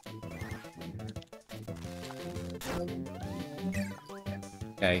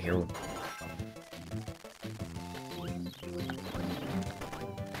 Okay, here.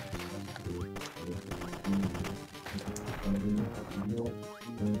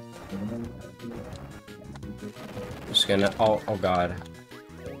 Just gonna. Oh god.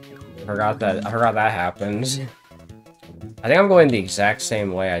 I forgot that happens. I think I'm going the exact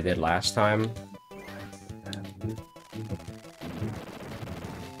same way I did last time.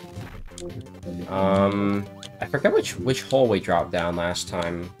 I forget which hole we dropped down last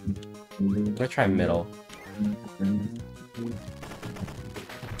time. I'm gonna try middle.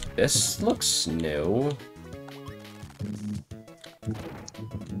 This looks new.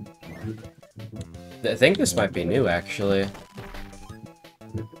 I think this might be new, actually.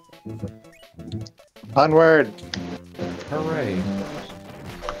 Onward! Hooray.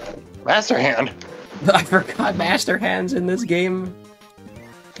 Master Hand! I forgot Master Hand's in this game.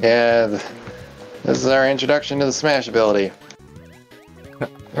 Yeah, this is our introduction to the Smash ability.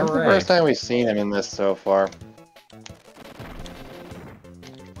 That's the first time we've seen him in this so far.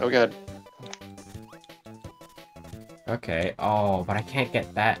 Oh god. Okay, oh, but I can't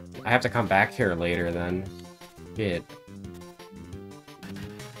get that. I have to come back here later then. Shit.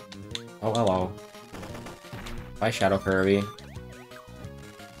 Oh, hello. Bye, Shadow Kirby.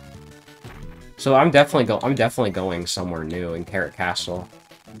 So I'm definitely going somewhere new in Carrot Castle.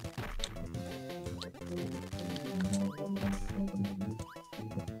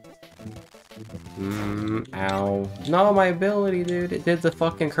 Ow. No, my ability, dude. It did the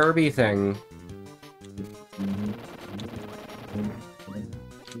fucking Kirby thing.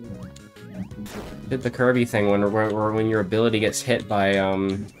 Did the Kirby thing when your ability gets hit by,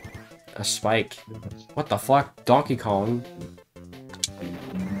 a spike. What the fuck? Donkey Kong.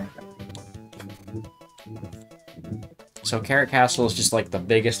 So Carrot Castle is just like the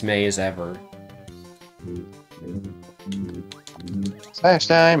biggest maze ever. Smash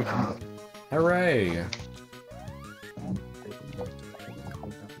time! Hooray!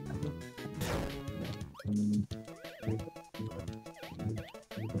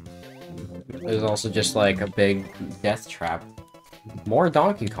 There's also just like a big death trap. More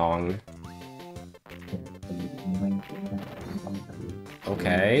Donkey Kong.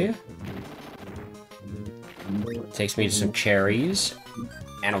 Okay. Takes me to some cherries.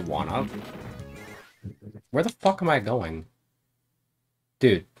 And a 1-up. Where the fuck am I going?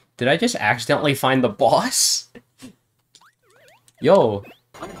 Dude, did I just accidentally find the boss? Yo,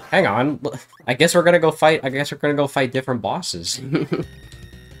 hang on. I guess we're gonna go fight different bosses.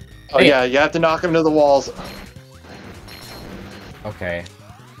 Oh Hey. yeah, you have to knock him to the walls. Okay.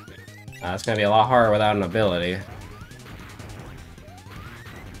 That's gonna be a lot harder without an ability.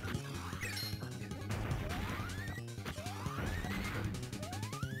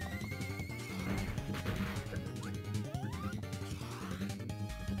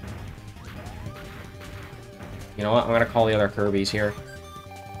 You know what? I'm gonna call the other Kirbys here.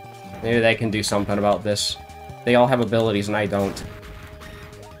 Maybe they can do something about this. They all have abilities and I don't.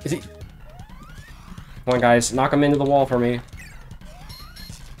 Is he... Come on, guys. Knock him into the wall for me.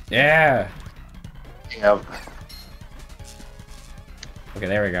 Yeah! Yep. Okay,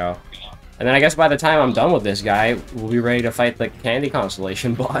 there we go. And then I guess by the time I'm done with this guy, we'll be ready to fight the Candy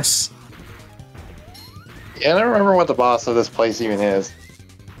Constellation boss. Yeah, I don't remember what the boss of this place even is.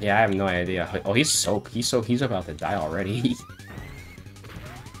 Yeah, I have no idea. Oh, he's about to die already.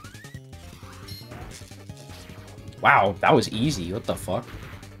 Wow, that was easy. What the fuck?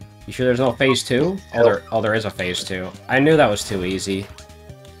 You sure there's no phase 2? Oh, there is a phase 2. I knew that was too easy.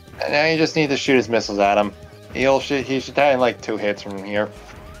 And now you just need to shoot his missiles at him. He should die in like 2 hits from here.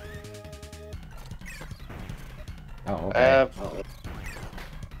 Oh, okay.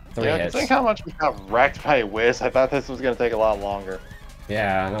 3 Yeah, hits. think how much we got wrecked by Whiz. I thought this was gonna take a lot longer.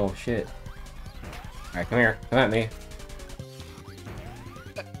 Yeah, no shit. Alright, come here. Come at me.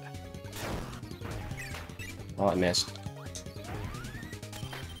 Oh, it missed.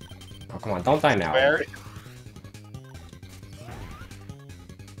 Oh, come on. Don't die now. Where?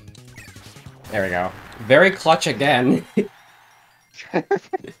 There we go. Very clutch again.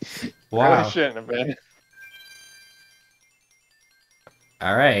 Wow. Really shouldn't have been.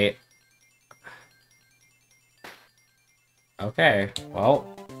 Alright. Okay,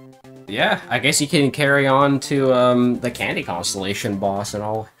 well, yeah, I guess you can carry on to the Candy Constellation boss, and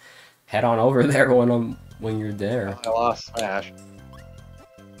I'll head on over there when you're there. I lost Smash.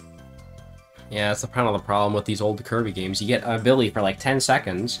 Yeah, that's kind of the problem with these old Kirby games. You get an ability for like 10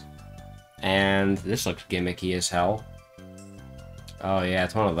 seconds, and this looks gimmicky as hell. Oh yeah,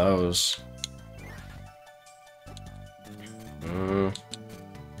 it's one of those.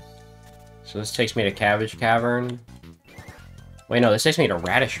 So this takes me to Cabbage Cavern. Wait, no, this takes me to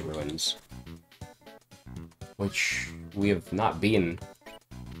Radish Ruins. Which we have not been.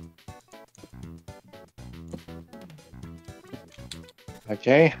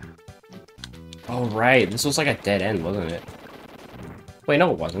 Okay. Oh, right. This was like a dead end, wasn't it? Wait,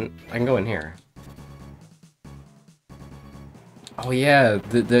 no, it wasn't. I can go in here. Oh, yeah.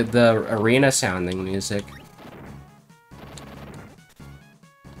 The arena sounding music.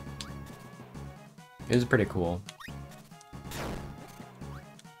 It was pretty cool.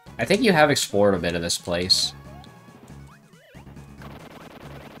 I think you have explored a bit of this place.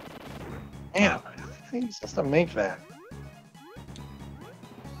 Damn, I think it's just to make that.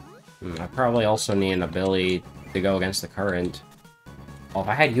 I probably also need an ability to go against the current. Oh, if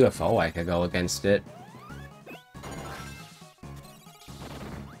I had UFO, I could go against it.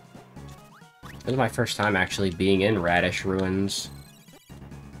 This is my first time actually being in Radish Ruins.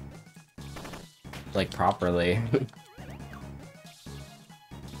 Like, properly.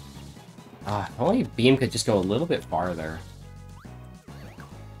 If only Beam could just go a little bit farther.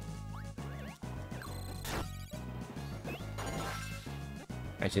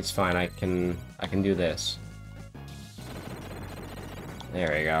 Actually, it's fine. I can do this.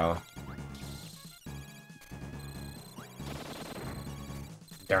 There we go.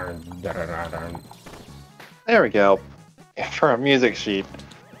 Darn, darn, darn, darn. There we go. For a music sheet.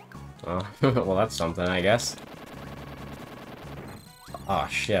 Oh, well, that's something, I guess. Oh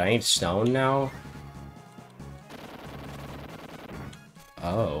shit, I need stone now?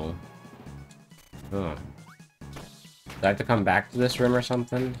 Oh. Huh. Do I have to come back to this room or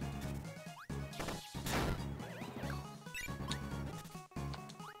something?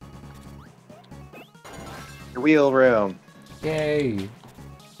 Your wheel room. Yay!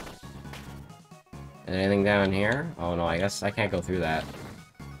 Anything down here? Oh no, I guess I can't go through that.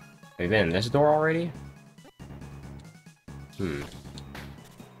 Have you been in this door already? Hmm.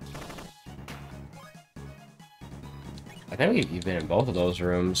 I think you've been in both of those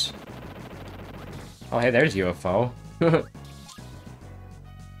rooms. Oh, hey, there's UFO.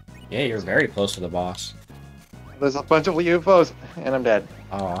 Yeah, you're very close to the boss. There's a bunch of UFOs, and I'm dead.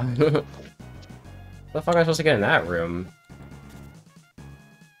 Oh. What the fuck am I supposed to get in that room?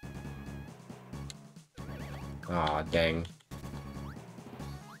 Aw, dang.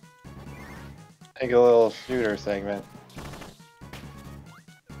 Take a little shooter segment.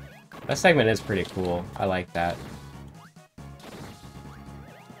 That segment is pretty cool. I like that.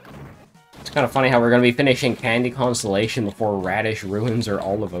 It's kind of funny how we're going to be finishing Candy Constellation before Radish Ruins or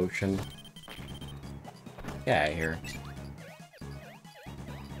Olive Ocean. Get out of here.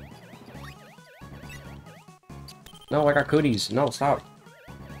 No, I got cooties. No, stop.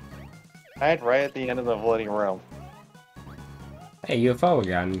 Died right at the end of the bloody room. Hey, UFO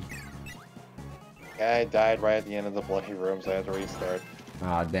again. Guy died right at the end of the bloody room, so I had to restart.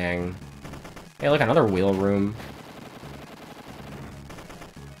 Aw, dang. Hey, look, another wheel room.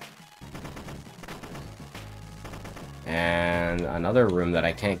 And another room that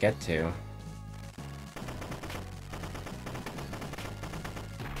I can't get to.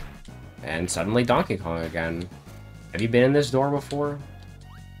 And suddenly Donkey Kong again. Have you been in this door before?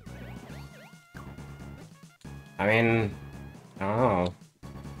 I mean, I don't know.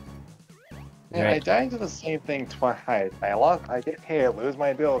 Yeah, I died to the same thing twice. I get hit, lose my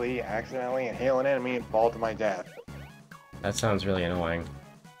ability, accidentally inhale an enemy, and fall to my death. That sounds really annoying.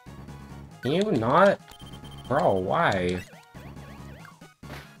 Can you not? Bro, why?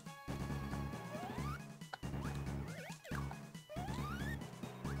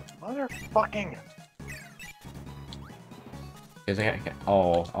 Motherfucking...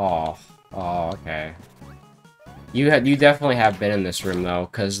 Oh, okay. You definitely have been in this room though,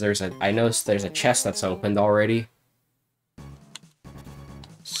 because I noticed there's a chest that's opened already.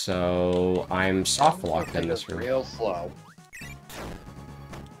 So I'm soft locked in this room. Real slow.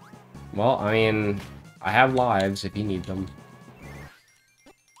 Well, I mean, I have lives if you need them.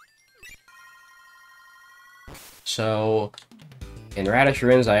 So in Radish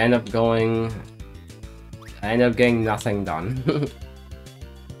Ruins, I end up getting nothing done.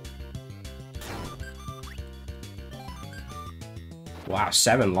 Wow,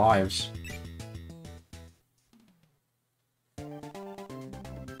 7 lives.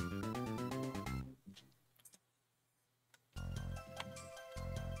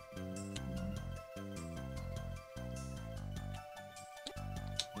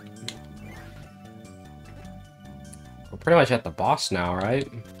 We're pretty much at the boss now, right?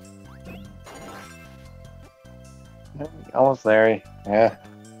 Almost there. Yeah.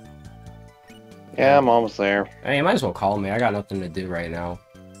 Yeah, I'm almost there. Hey, you might as well call me. I got nothing to do right now.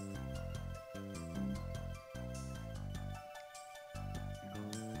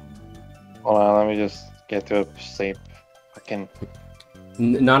 Hold on, let me just get to a safe fucking...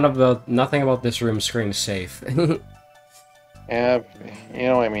 Nothing about this room screams safe. Yeah, you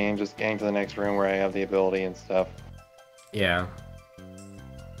know what I mean, just getting to the next room where I have the ability and stuff. Yeah.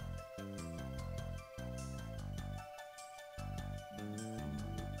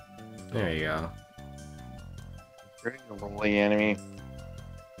 There you go. Pretty rolly enemy.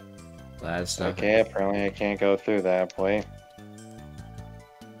 That's not... Okay, apparently I can't go through that way.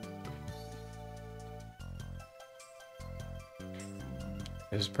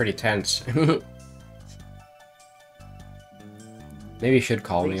 This is pretty tense. Maybe you should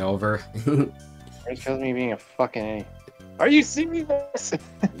call me over. It's because of me being a fucking idiot. Are you serious?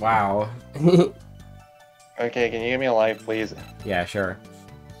 Wow. Okay, can you give me a life, please? Yeah, sure.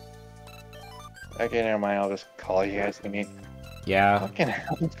 Okay, never mind, I'll just call you guys. I mean, Yeah. fucking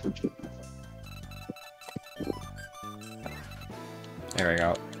hell. There we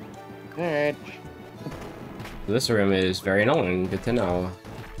go. Alright. This room is very annoying. Good to know.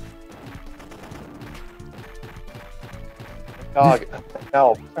 Dog,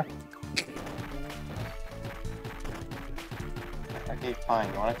 help. Okay,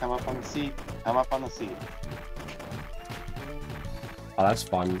 fine. You wanna come up on the seat? Come up on the seat. Oh, that's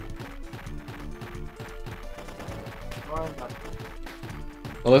fun.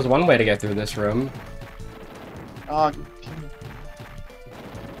 Well, there's one way to get through this room. Dog.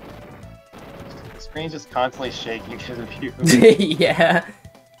 The screen's just constantly shaking because of you. Yeah.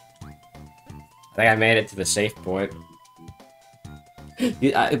 I think I made it to the safe point.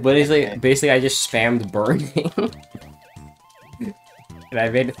 Basically, I just spammed burning. And I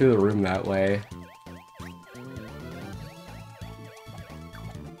made it through the room that way.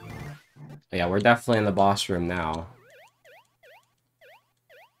 Yeah, we're definitely in the boss room now.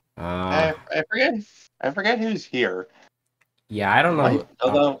 I forget. I forget who's here. Yeah, I don't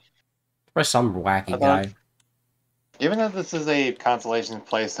know. For some wacky although, guy. given that this is a consolation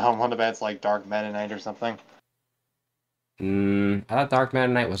place, I wonder if it's like Dark Meta Knight or something. I thought Dark Meta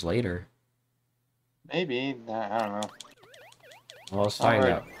Knight was later. Maybe. I don't know. Well, let's find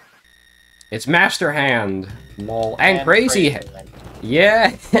out. It's Master Hand! Lol. And Crazy Hand! Hand.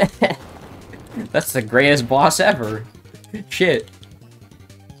 Yeah! That's the greatest boss ever. Shit.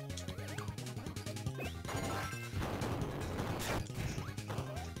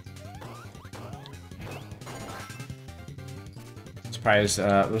 I'm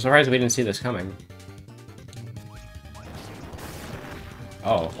surprised we didn't see this coming.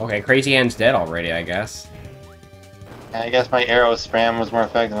 Oh, okay, Crazy Hand's dead already, I guess. I guess my arrow spam was more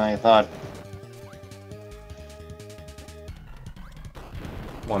effective than I thought.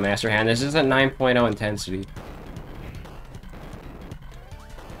 Come on, Master Hand, this is a 9.0 intensity.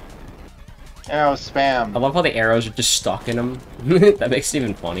 Arrow spam. I love how the arrows are just stuck in him. That makes it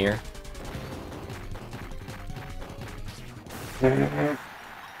even funnier. That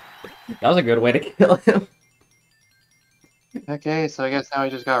was a good way to kill him. Okay, so I guess now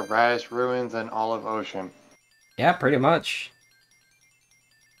we just got Radish Ruins and Olive Ocean. Yeah, pretty much.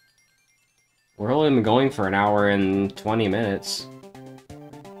 We're only been going for an hour and 20 minutes.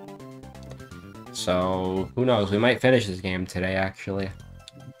 So, who knows? We might finish this game today, actually.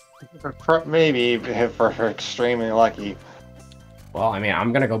 Maybe if we're extremely lucky. Well, I mean,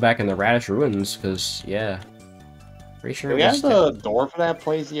 I'm gonna go back in the Radish Ruins, because, yeah. Pretty sure Do we have the door for that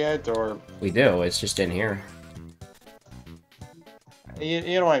place yet, or...? We do, it's just in here. You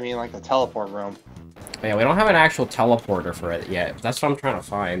know what I mean, like the teleport room. Yeah, we don't have an actual teleporter for it yet. That's what I'm trying to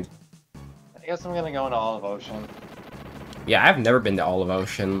find. I guess I'm gonna go into Olive Ocean. Yeah, I've never been to Olive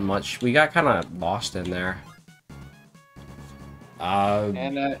Ocean much. We got kind of lost in there.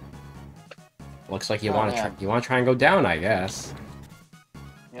 Looks like you want to try and go down, I guess.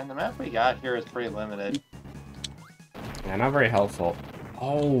 Yeah, the map we got here is pretty limited. Yeah, not very helpful.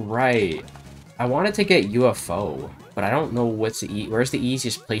 Oh, right. I wanted to get UFO, but I don't know where's the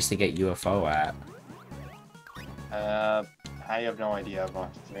easiest place to get UFO at. I have no idea,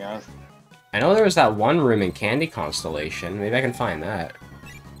 to be honest. I know there was that one room in Candy Constellation. Maybe I can find that.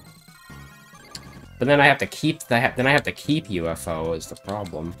 But then I have to keep UFO is the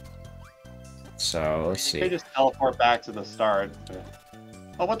problem. So let's see. They just teleport back to the start.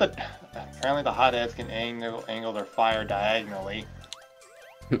 Oh, what the? Apparently the hotheads can angle their fire diagonally.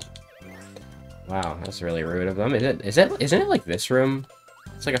 Wow, that's really rude of them. Isn't it like this room?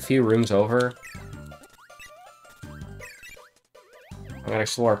 It's like a few rooms over. I'm gonna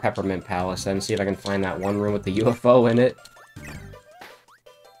explore Peppermint Palace then, see if I can find that one room with the UFO in it.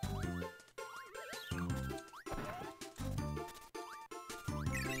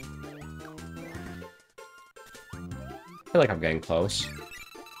 I feel like I'm getting close.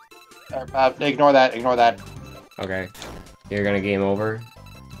 Ignore that, ignore that. Okay. You're gonna game over?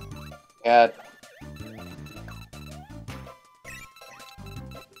 Yeah.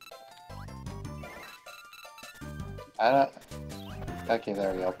 Okay,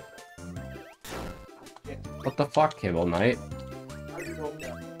 there we go. What the fuck, Kibble Knight?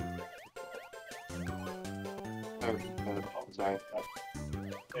 Oh, sorry.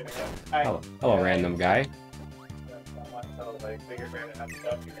 Hello, random guy.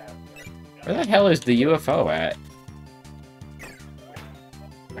 Where the hell is the UFO at?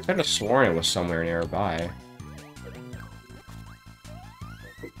 I could have sworn it was somewhere nearby.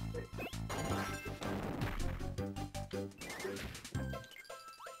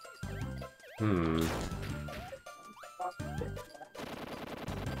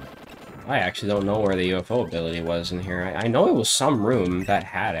 I actually don't know where the UFO ability was in here. I know it was some room that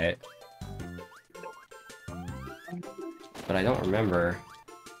had it. But I don't remember.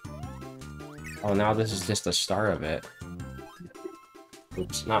 Oh, now this is just the start of it.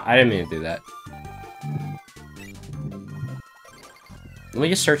 Oops, no, I didn't mean to do that. Let me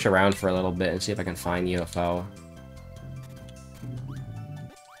just search around for a little bit and see if I can find UFO.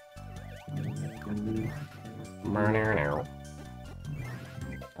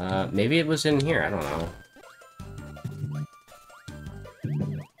 Maybe it was in here, I don't know.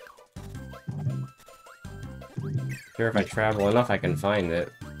 Sure, if I travel enough, I can find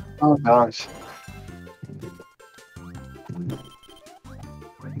it. Oh gosh.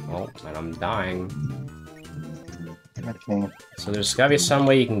 Oh, and I'm dying. Okay. So there's gotta be some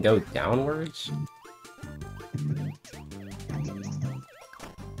way you can go downwards?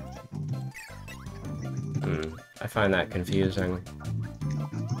 I find that confusing.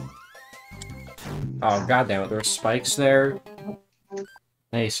 Oh, goddamn it, there were spikes there.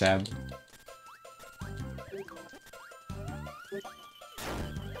 Hey, Seb.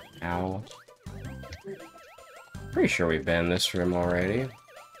 Ow. Pretty sure we've been in this room already.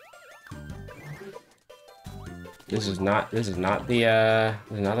 This is not the, this is not the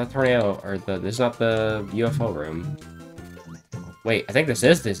tornado, or this is not the UFO room. Wait, I think this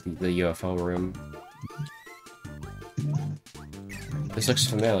is the UFO room. This looks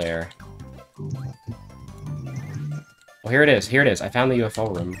familiar. Well, here it is, I found the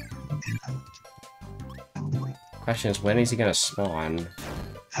UFO room. Question is, when is he gonna spawn?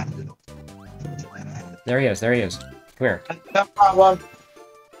 There he is. Come here. No problem.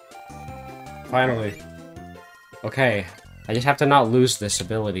 Finally. Okay. I just have to not lose this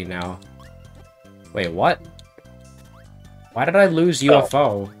ability now. Wait, what? Why did I lose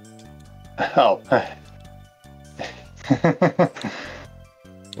UFO? Oh.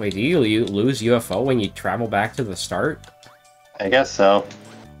 Wait, do you lose UFO when you travel back to the start? I guess so.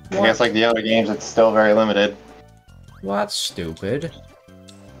 What? I guess like the other games, it's still very limited. Well, that's stupid.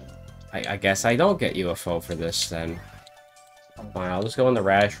 I guess I don't get UFO for this, then. Fine, I'll just go in the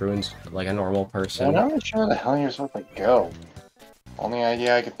Radish Ruins like a normal person. I'm not really sure where the hell you're supposed to go. Only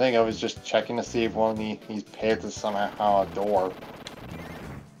idea I could think of is just checking to see if one of these pits is somehow a door.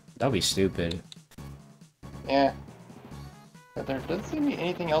 That'd be stupid. Yeah. But there doesn't seem to be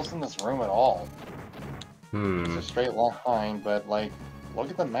anything else in this room at all. It's a straight line, but like, look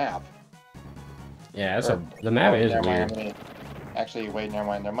at the map. Yeah, the map is never weird. mind. Actually, wait, never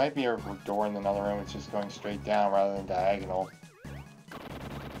mind. There might be a door in another room. It's just going straight down rather than diagonal.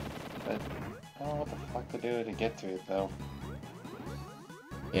 But I don't know what the fuck to do to get to it, though.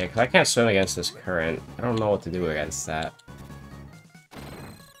 Yeah, because I can't swim against this current. I don't know what to do against that.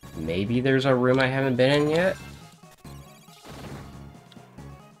 Maybe there's a room I haven't been in yet?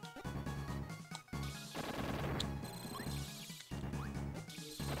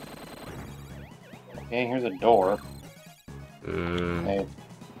 Okay, here's a door. Hey. Hey.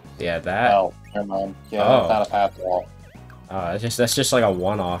 Yeah, that. Oh, never mind. Yeah, Oh. that's not a path wall. That's just like a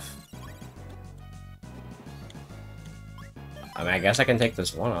one-off. I mean, I guess I can take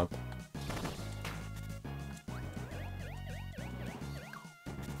this one up.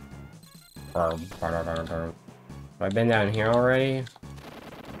 Have I been down here already?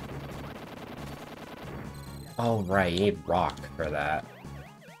 Oh, right, you need rock for that.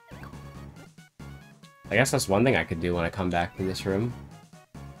 I guess that's one thing I could do when I come back to this room.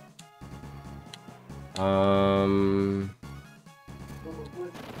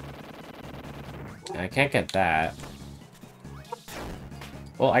 I can't get that.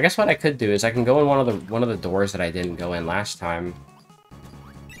 Well, I guess what I could do is I can go in one of the doors that I didn't go in last time.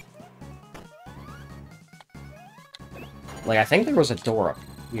 Like, I think there was a door up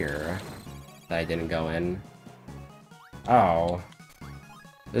here that I didn't go in. Oh.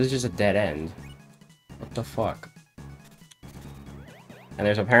 This is just a dead end. What the fuck? And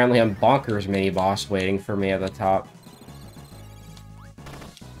there's apparently a bonkers mini-boss waiting for me at the top.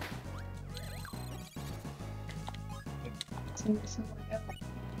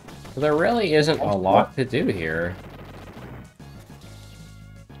 There really isn't a lot to do here.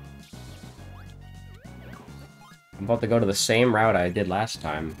 I'm about to go to the same route I did last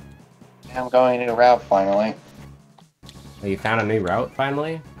time. I'm going a new route finally. Oh, you found a new route,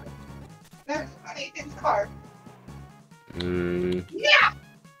 finally? That's funny. It's hard. Yeah.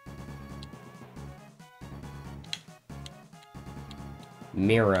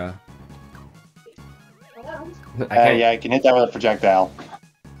 Mira. Hello? I can't... Yeah, I can hit that with a projectile.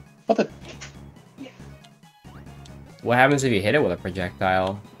 What the? What happens if you hit it with a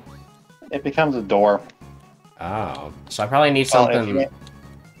projectile? It becomes a door. Oh. So I probably need Well, if something...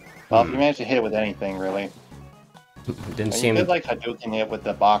 you manage to hit it with anything, really. Didn't You seem... could like Hadouken it with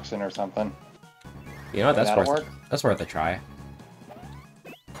the boxing or something. You know what, That'll work. That's worth a try.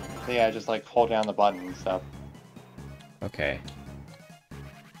 So yeah, just like hold down the button and stuff. Okay.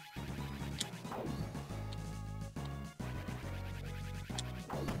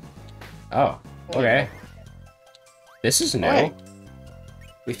 Oh, okay. This is new. Hey.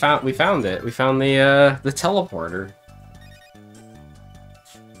 We found it. We found the teleporter.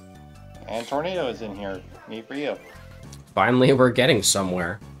 And Tornado is in here. Me for you. Finally, we're getting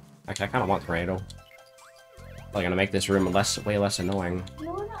somewhere. Actually, I kind of want Tornado. Probably gonna make this room way less annoying.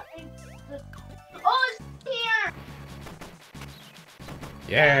 Oh, it's here.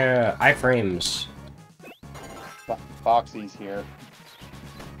 Yeah, iframes. Foxy's here.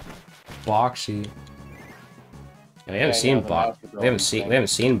 Boxy. Yeah, we haven't seen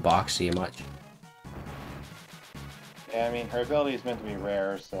Boxy much. Yeah, I mean her ability is meant to be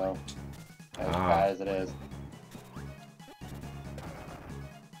rare, so. As Ah. bad as it is.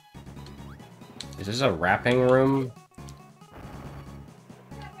 Is this a wrapping room?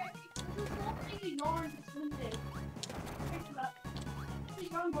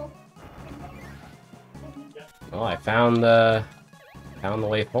 Well, I found the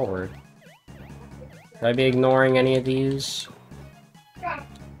way forward. Should I be ignoring any of these?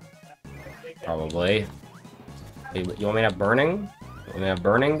 Probably. You want me to have burning? You want me to have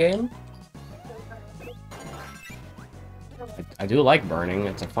burning game? I do like burning.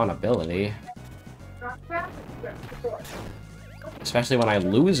 It's a fun ability. Especially when I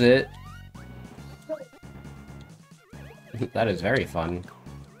lose it. That is very fun.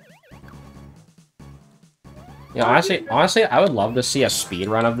 Yeah, honestly, I would love to see a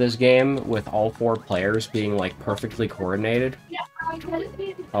speedrun of this game with all 4 players being, like, perfectly coordinated.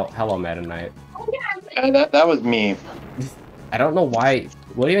 Oh, hello, Meta Knight. That was me. I don't know why...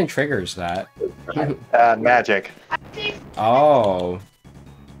 What even triggers that? Magic. Oh.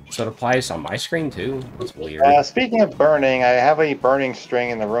 So it applies on my screen, too? That's weird. Speaking of burning, I have a burning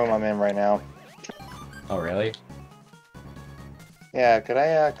string in the room I'm in right now. Oh, really? Yeah, could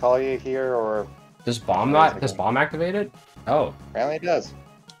I call you here, or... Does bomb activate it? Oh. Apparently it does.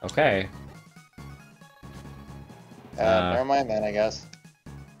 Okay. Never mind then, I guess.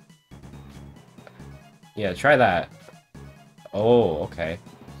 Yeah, try that. Oh, okay.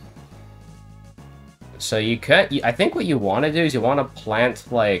 So you could... I think what you want to do is you want to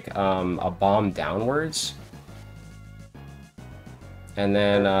plant, like, a bomb downwards. And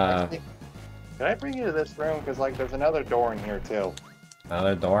then, Actually, could I bring you to this room? Because, like, there's another door in here, too.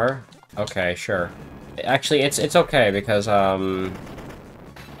 Another door? Okay, sure. Actually, it's okay, because, yeah.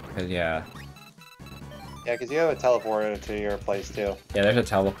 Yeah, because you have a teleporter to your place, too. Yeah, there's a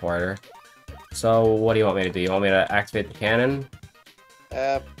teleporter. So, what do you want me to do? You want me to activate the cannon?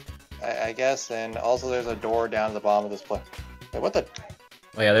 I guess, and also there's a door down at the bottom of this place. Wait, what the?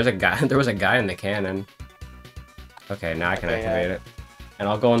 Oh yeah, there's a guy. There was a guy in the cannon. Okay, now I can activate it. And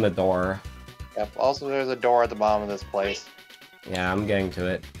I'll go in the door. Yep, also there's a door at the bottom of this place. Yeah, I'm getting to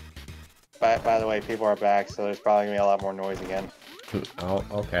it. By the way, people are back, so there's probably gonna be a lot more noise again. Oh,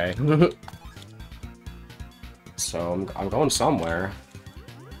 okay. So, I'm going somewhere.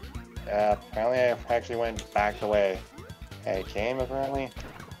 Yeah, apparently I actually went back the way I came, apparently.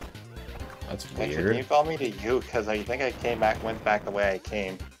 That's Actually, weird. can you call me to you? Because I think I went back the way I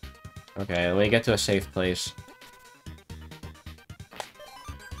came. Okay, let me get to a safe place.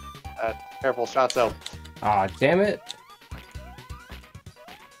 Careful, shots out. Ah, damn it.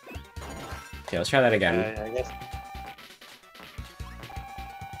 Okay, let's try that again. I guess.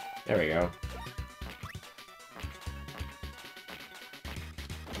 There we go.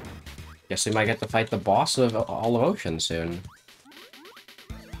 Guess we might get to fight the boss of all of Ocean soon.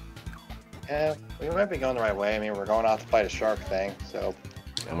 Yeah, we might be going the right way. I mean, we're going out to fight a shark thing, so...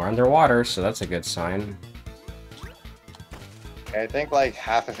 And we're underwater, so that's a good sign. I think, like,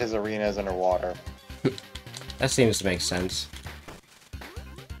 half of his arena is underwater. That seems to make sense.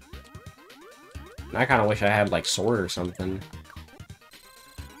 And I kind of wish I had, like, sword or something.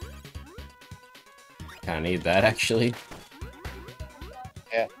 Kind of need that, actually.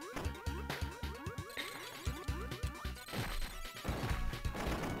 Yeah.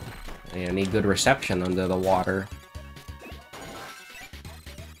 I need good reception under the water.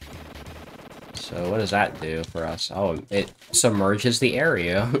 So what does that do for us? Oh, it submerges the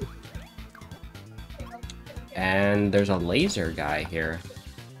area. And there's a laser guy here.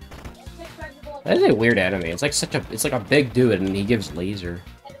 That is a weird enemy. It's like a big dude and he gives laser.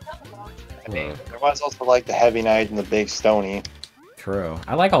 I mean, there was also, like, the Heavy Knight and the Big Stony. True.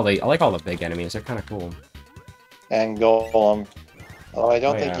 I like all the big enemies. They're kind of cool. And Golem. Oh, I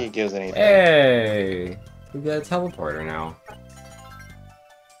don't Oh, think yeah. he gives anything. Hey! We got a teleporter now.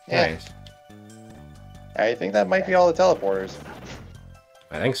 Yeah. Nice. I think that might be all the teleporters.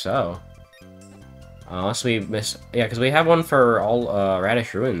 I think so. Unless we miss... Yeah, because we have one for all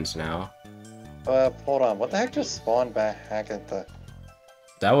Radish Ruins now. Hold on. What the heck just spawned back at the...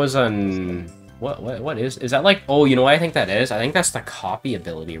 That was an... What is... Is that like... Oh, you know what I think that is? I think that's the copy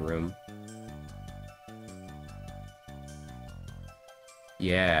ability room.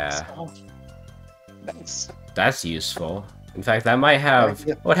 Yeah. Nice. That's useful. In fact, that might have...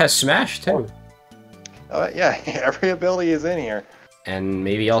 Oh, it has Smash, too. Yeah, every ability is in here. And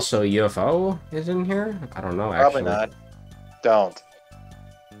maybe also UFO is in here? I don't know, Probably actually. not. Don't.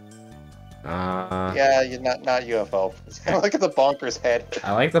 Uh... Yeah, you're not UFO. Look at the bonker's head.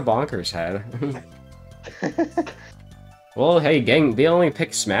 I like the bonkers head. Well, hey, gang, they only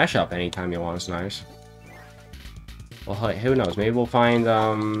pick Smash up anytime you want. It's nice. Well, hey, who knows? Maybe we'll find,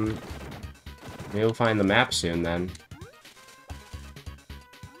 Maybe we'll find the map soon then.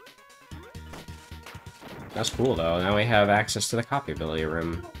 That's cool though. Now we have access to the copy ability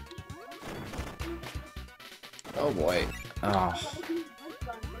room. Oh boy. Oh.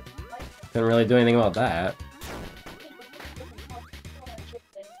 Couldn't really do anything about that.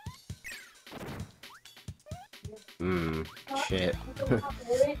 Shit.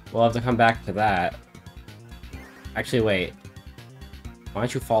 We'll have to come back to that. Actually, wait. Why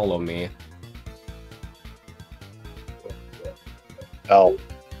don't you follow me? Oh.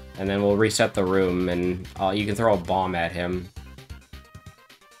 And then we'll reset the room, and you can throw a bomb at him.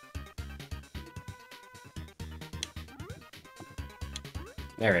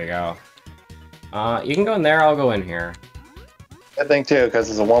 There we go. You can go in there, I'll go in here. I think too, because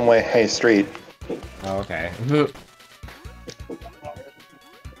it's a one-way street. Oh, okay.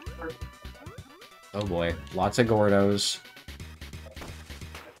 Oh boy, lots of Gordos.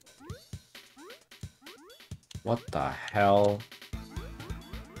 What the hell?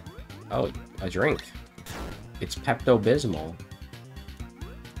 Oh, a drink. It's Pepto-Bismol.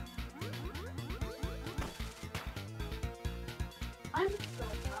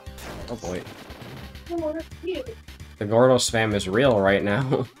 Oh boy. The Gordo spam is real right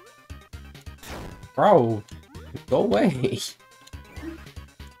now. Bro, go away.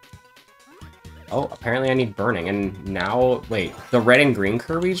 Oh, apparently I need burning, and now... Wait, the red and green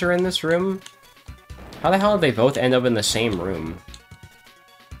Kirby's are in this room? How the hell did they both end up in the same room?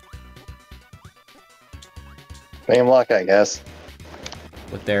 Same luck, I guess.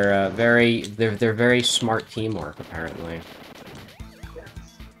 With their their very smart teamwork, apparently.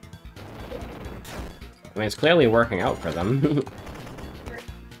 I mean, it's clearly working out for them.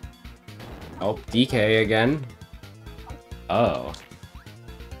 Oh, DK again. Oh.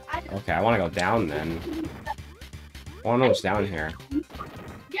 Okay, I want to go down then. I want to know what's down here.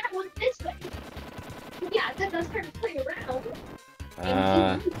 Yeah, well, this way. Yeah, that does kind of play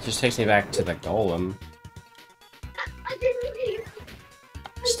around. It just takes me back to the golem.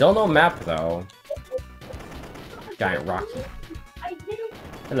 Still no map, though. Giant Rocky.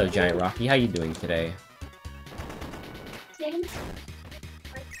 Hello, Giant Rocky. How you doing today?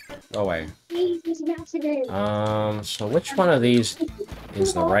 Go away. So which one of these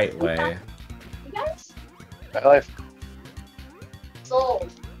is the right way? My life. Sold.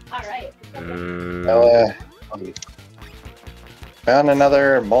 Alright. Found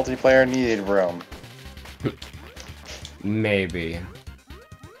another multiplayer needed room. Maybe.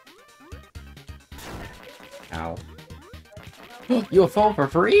 Ow. UFO for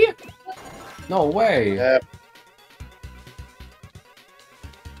free? No way. Yep.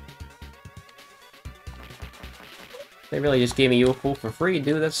 They really just gave me UFO for free,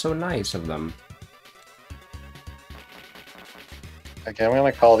 dude. That's so nice of them. Okay, I'm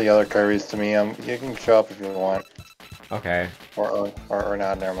gonna call the other Kirby's to me. You can show up if you want. Okay. Or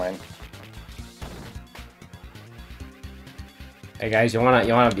not. Never mind. Hey guys, you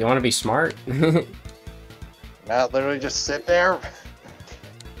wanna be smart? Not literally just sit there.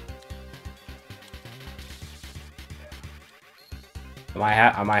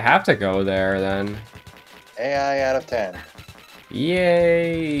 I might have to go there then. AI out of 10.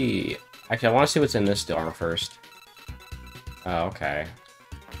 Yay! Actually, I want to see what's in this door first. Oh, okay.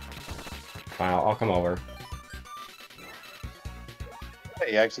 Fine, I'll come over.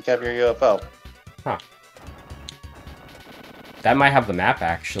 Hey, you actually kept your UFO. Huh. That might have the map,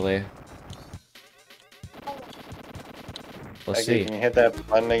 actually. Let's see. Can you hit that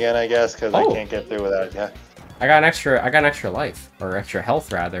button again, I guess? Because I can't get through without it. Yeah. I got an extra life. Or extra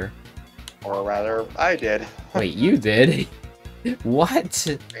health, rather. Or rather, I did. Wait, you did? What?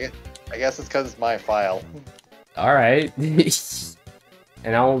 I guess it's because it's my file. Alright. And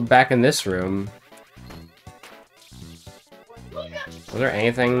now I'm back in this room. Was there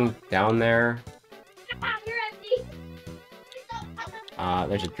anything down there?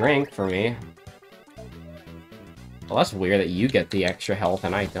 There's a drink for me. Well, that's weird that you get the extra health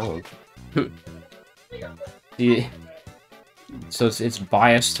and I don't. So it's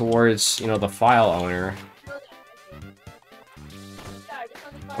biased towards, you know, the file owner.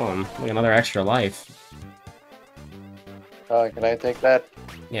 Oh, look, another extra life. Can I take that?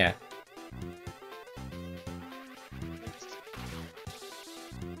 Yeah.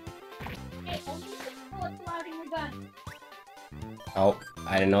 Oh,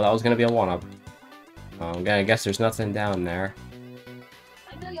 I didn't know that was gonna be a one-up. I guess there's nothing down there.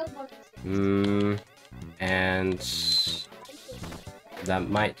 And that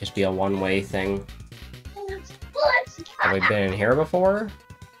might just be a one-way thing. Have we been in here before?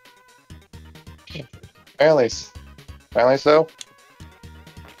 Apparently so.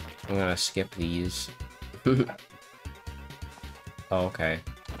 I'm gonna skip these. Oh, okay.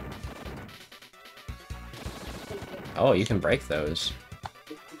 Oh, you can break those.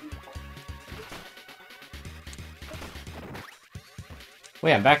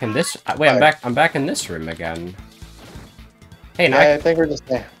 Wait, I'm back in this. Wait, I'm back in this room again. Hey, now Yeah, I think we're just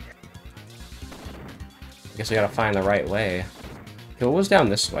there. I guess we gotta find the right way. Okay, what was down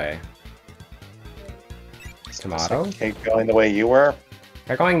this way? Tomato? Keep going the way you were.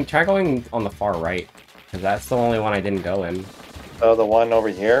 Try going on the far right, because that's the only one I didn't go in. Oh, the one over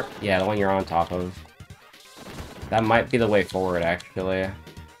here? Yeah, the one you're on top of. That might be the way forward, actually.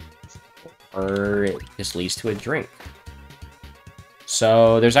 Or it just leads to a drink.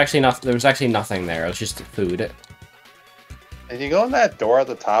 So, there's actually nothing there. It was just food. Did you go in that door at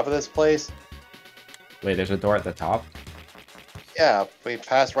the top of this place? Wait, there's a door at the top? Yeah, we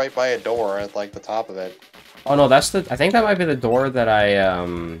passed right by a door at, like, the top of it. Oh no, I think that might be the door that I,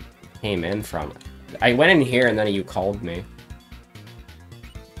 came in from. I went in here and then you called me.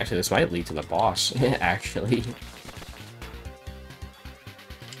 Actually, this might lead to the boss, actually.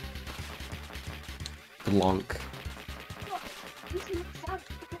 Glunk.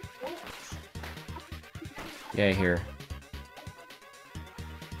 Yeah, here.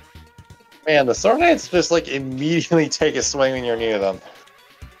 Man, the Sword Knights just, like, immediately take a swing when you're near them.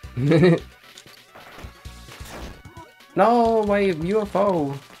 No, my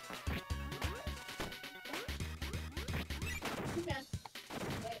UFO.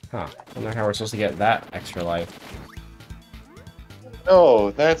 Huh. I wonder how we're supposed to get that extra life.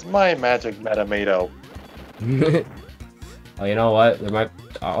 No, that's my magic metamato. Oh, you know what?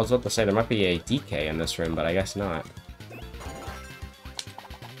 I was about to say there might be a DK in this room, but I guess not.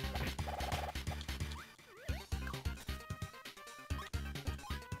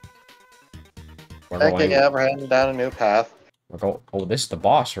 Thinking we're heading down a new path. Oh, this is the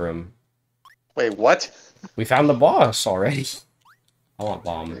boss room. Wait, what? We found the boss already. I want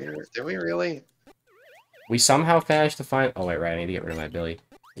bomb. Did we really? We somehow managed to find... Oh, wait, right, I need to get rid of my Billy.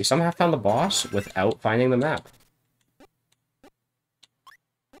 We somehow found the boss without finding the map.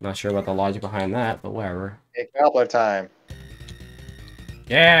 Not sure about the logic behind that, but whatever. Hey, gobbler time.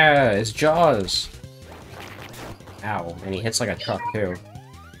 Yeah, it's Jaws. Ow, and he hits like a truck, too.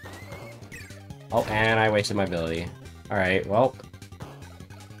 Oh, and I wasted my ability. Alright, well.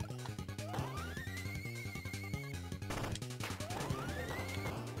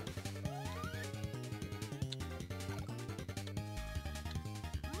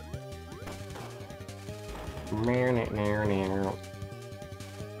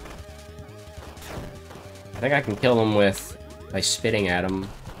 I think I can kill him by spitting at him.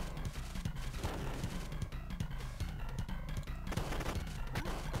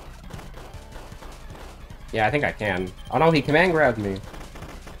 Yeah, I think I can. Oh no, he command grabbed me.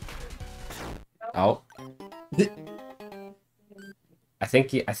 Oh. I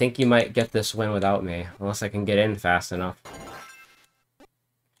think you might get this win without me, unless I can get in fast enough.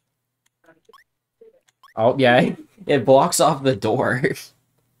 Oh yeah, it blocks off the door.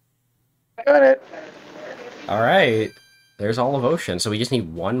 I got it. Alright. There's all of Ocean, so we just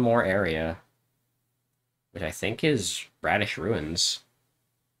need one more area. Which I think is Radish Ruins.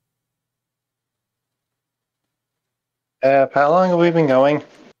 How long have we been going?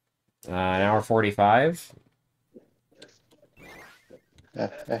 An hour 45.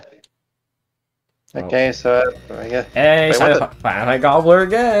 Okay, so I guess. Hey, Wait, Final Gobbler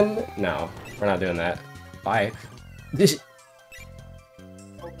again! No, we're not doing that. Bye.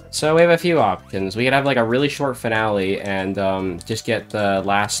 So we have a few options. We could have like a really short finale and just get the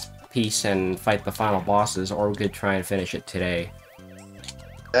last piece and fight the final bosses, or we could try and finish it today.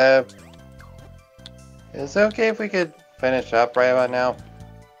 Is it okay if we could finish up right about now?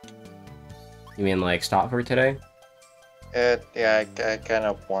 You mean like stop for today? Yeah, I kind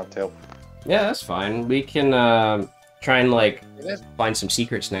of want to. Yeah, that's fine. We can try and like find some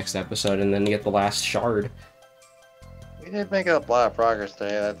secrets next episode and then get the last shard. We did make a lot of progress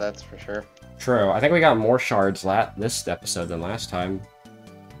today, that's for sure. True. I think we got more shards this episode than last time.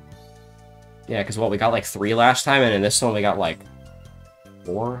 Yeah, because what, we got like 3 last time, and in this one we got like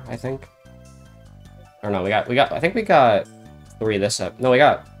 4, I think. Or no, I think we got 3 this no, we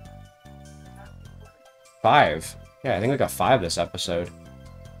got 5. Yeah, I think we got 5 this episode.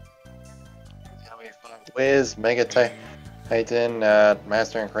 Yeah, we found Wiz, Mega Titan,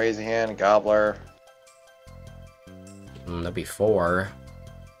 Master and Crazy Hand, Gobbler. That'd be 4.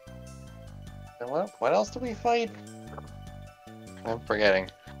 And what else did we fight? I'm forgetting.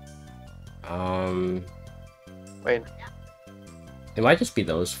 Wait. It might just be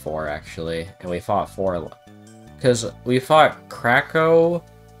those 4, actually. And we fought 4. Because we fought Krakow,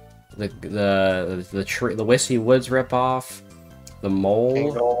 the Whiskey Woods ripoff, the mole.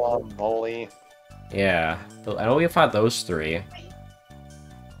 Tingle, Molly. Yeah, I know we fought those three.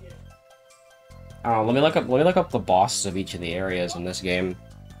 Let me look up the bosses of each of the areas in this game.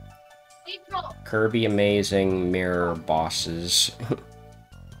 Kirby Amazing Mirror bosses.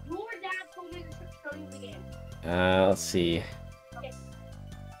 Let's see.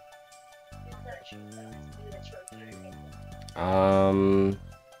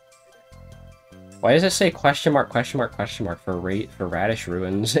 Why does it say question mark for Radish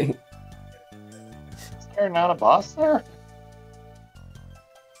Ruins? Is there not a boss there?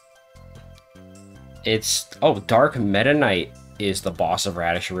 It's Dark Meta Knight is the boss of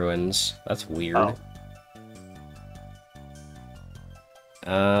Radish Ruins. That's weird.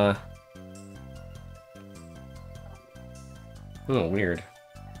 Weird.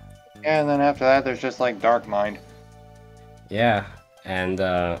 Yeah, and then after that, there's just like Dark Mind. Yeah, and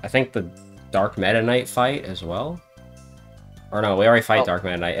I think the Dark Meta Knight fight as well. Or no, we already fight Dark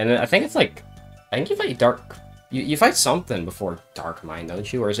Meta Knight, and I think it's like, I think you fight Dark. You fight something before Dark Mind,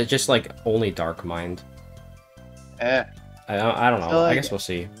 don't you? Or is it just like only Dark Mind? Eh. I don't know. So, like, I guess we'll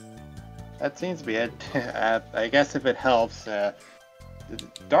see. That seems to be it. I guess if it helps,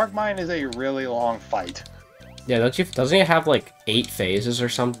 Dark Mind is a really long fight. Yeah, doesn't he have like 8 phases or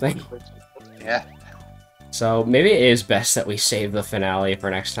something? Yeah. So maybe it is best that we save the finale for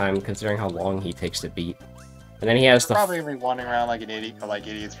next time, considering how long he takes to beat. And then he has We're probably gonna be wandering around like an idiot, or like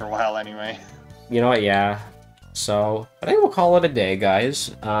idiots for a while anyway. You know what? Yeah. So I think we'll call it a day,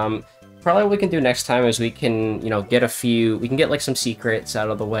 guys. Probably what we can do next time is we can, get we can get like some secrets out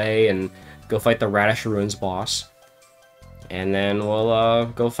of the way and go fight the Radish Ruins boss. And then we'll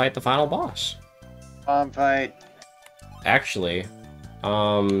go fight the final boss. Fight. Actually,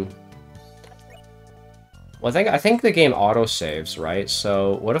 well, I think the game auto saves, right?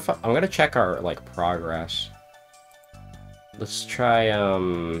 So what if I'm gonna check our like progress. Let's try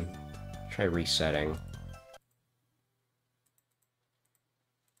resetting.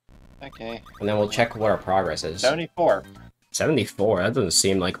 Okay. And then we'll check what our progress is. 74. 74? That doesn't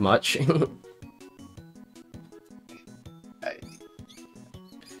seem like much.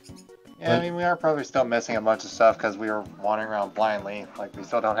 Yeah, I mean, we are probably still missing a bunch of stuff because we were wandering around blindly. Like, we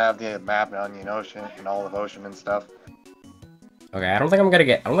still don't have the map on the ocean and all of ocean and stuff. Okay, I don't think we're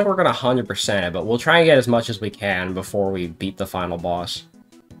gonna 100% it, but we'll try and get as much as we can before we beat the final boss.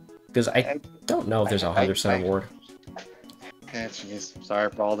 Because I don't know if there's a 100% reward. Yeah, jeez. Sorry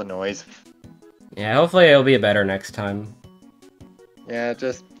for all the noise. Yeah, hopefully it'll be better next time. Yeah,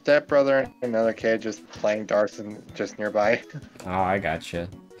 just stepbrother and another kid just playing darts and just nearby. Oh, I gotcha.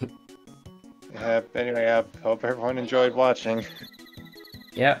 Anyway, I hope everyone enjoyed watching.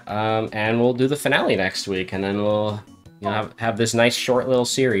 Yeah, and we'll do the finale next week, and then we'll have this nice short little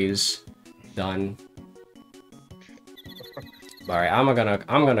series done. Alright, I'm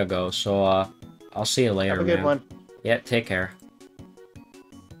gonna go, so I'll see you later, Have a good one. Yeah, take care.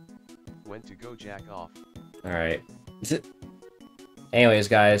 When to go jack off. Alright. Anyways,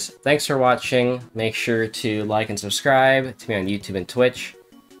 guys, thanks for watching. Make sure to like and subscribe to me on YouTube and Twitch.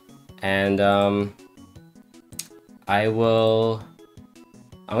 And I'm gonna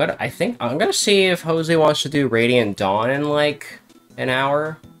see if Jose wants to do Radiant Dawn in like an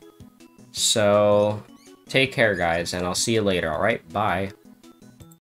hour. So take care, guys, and I'll see you later. All right, bye.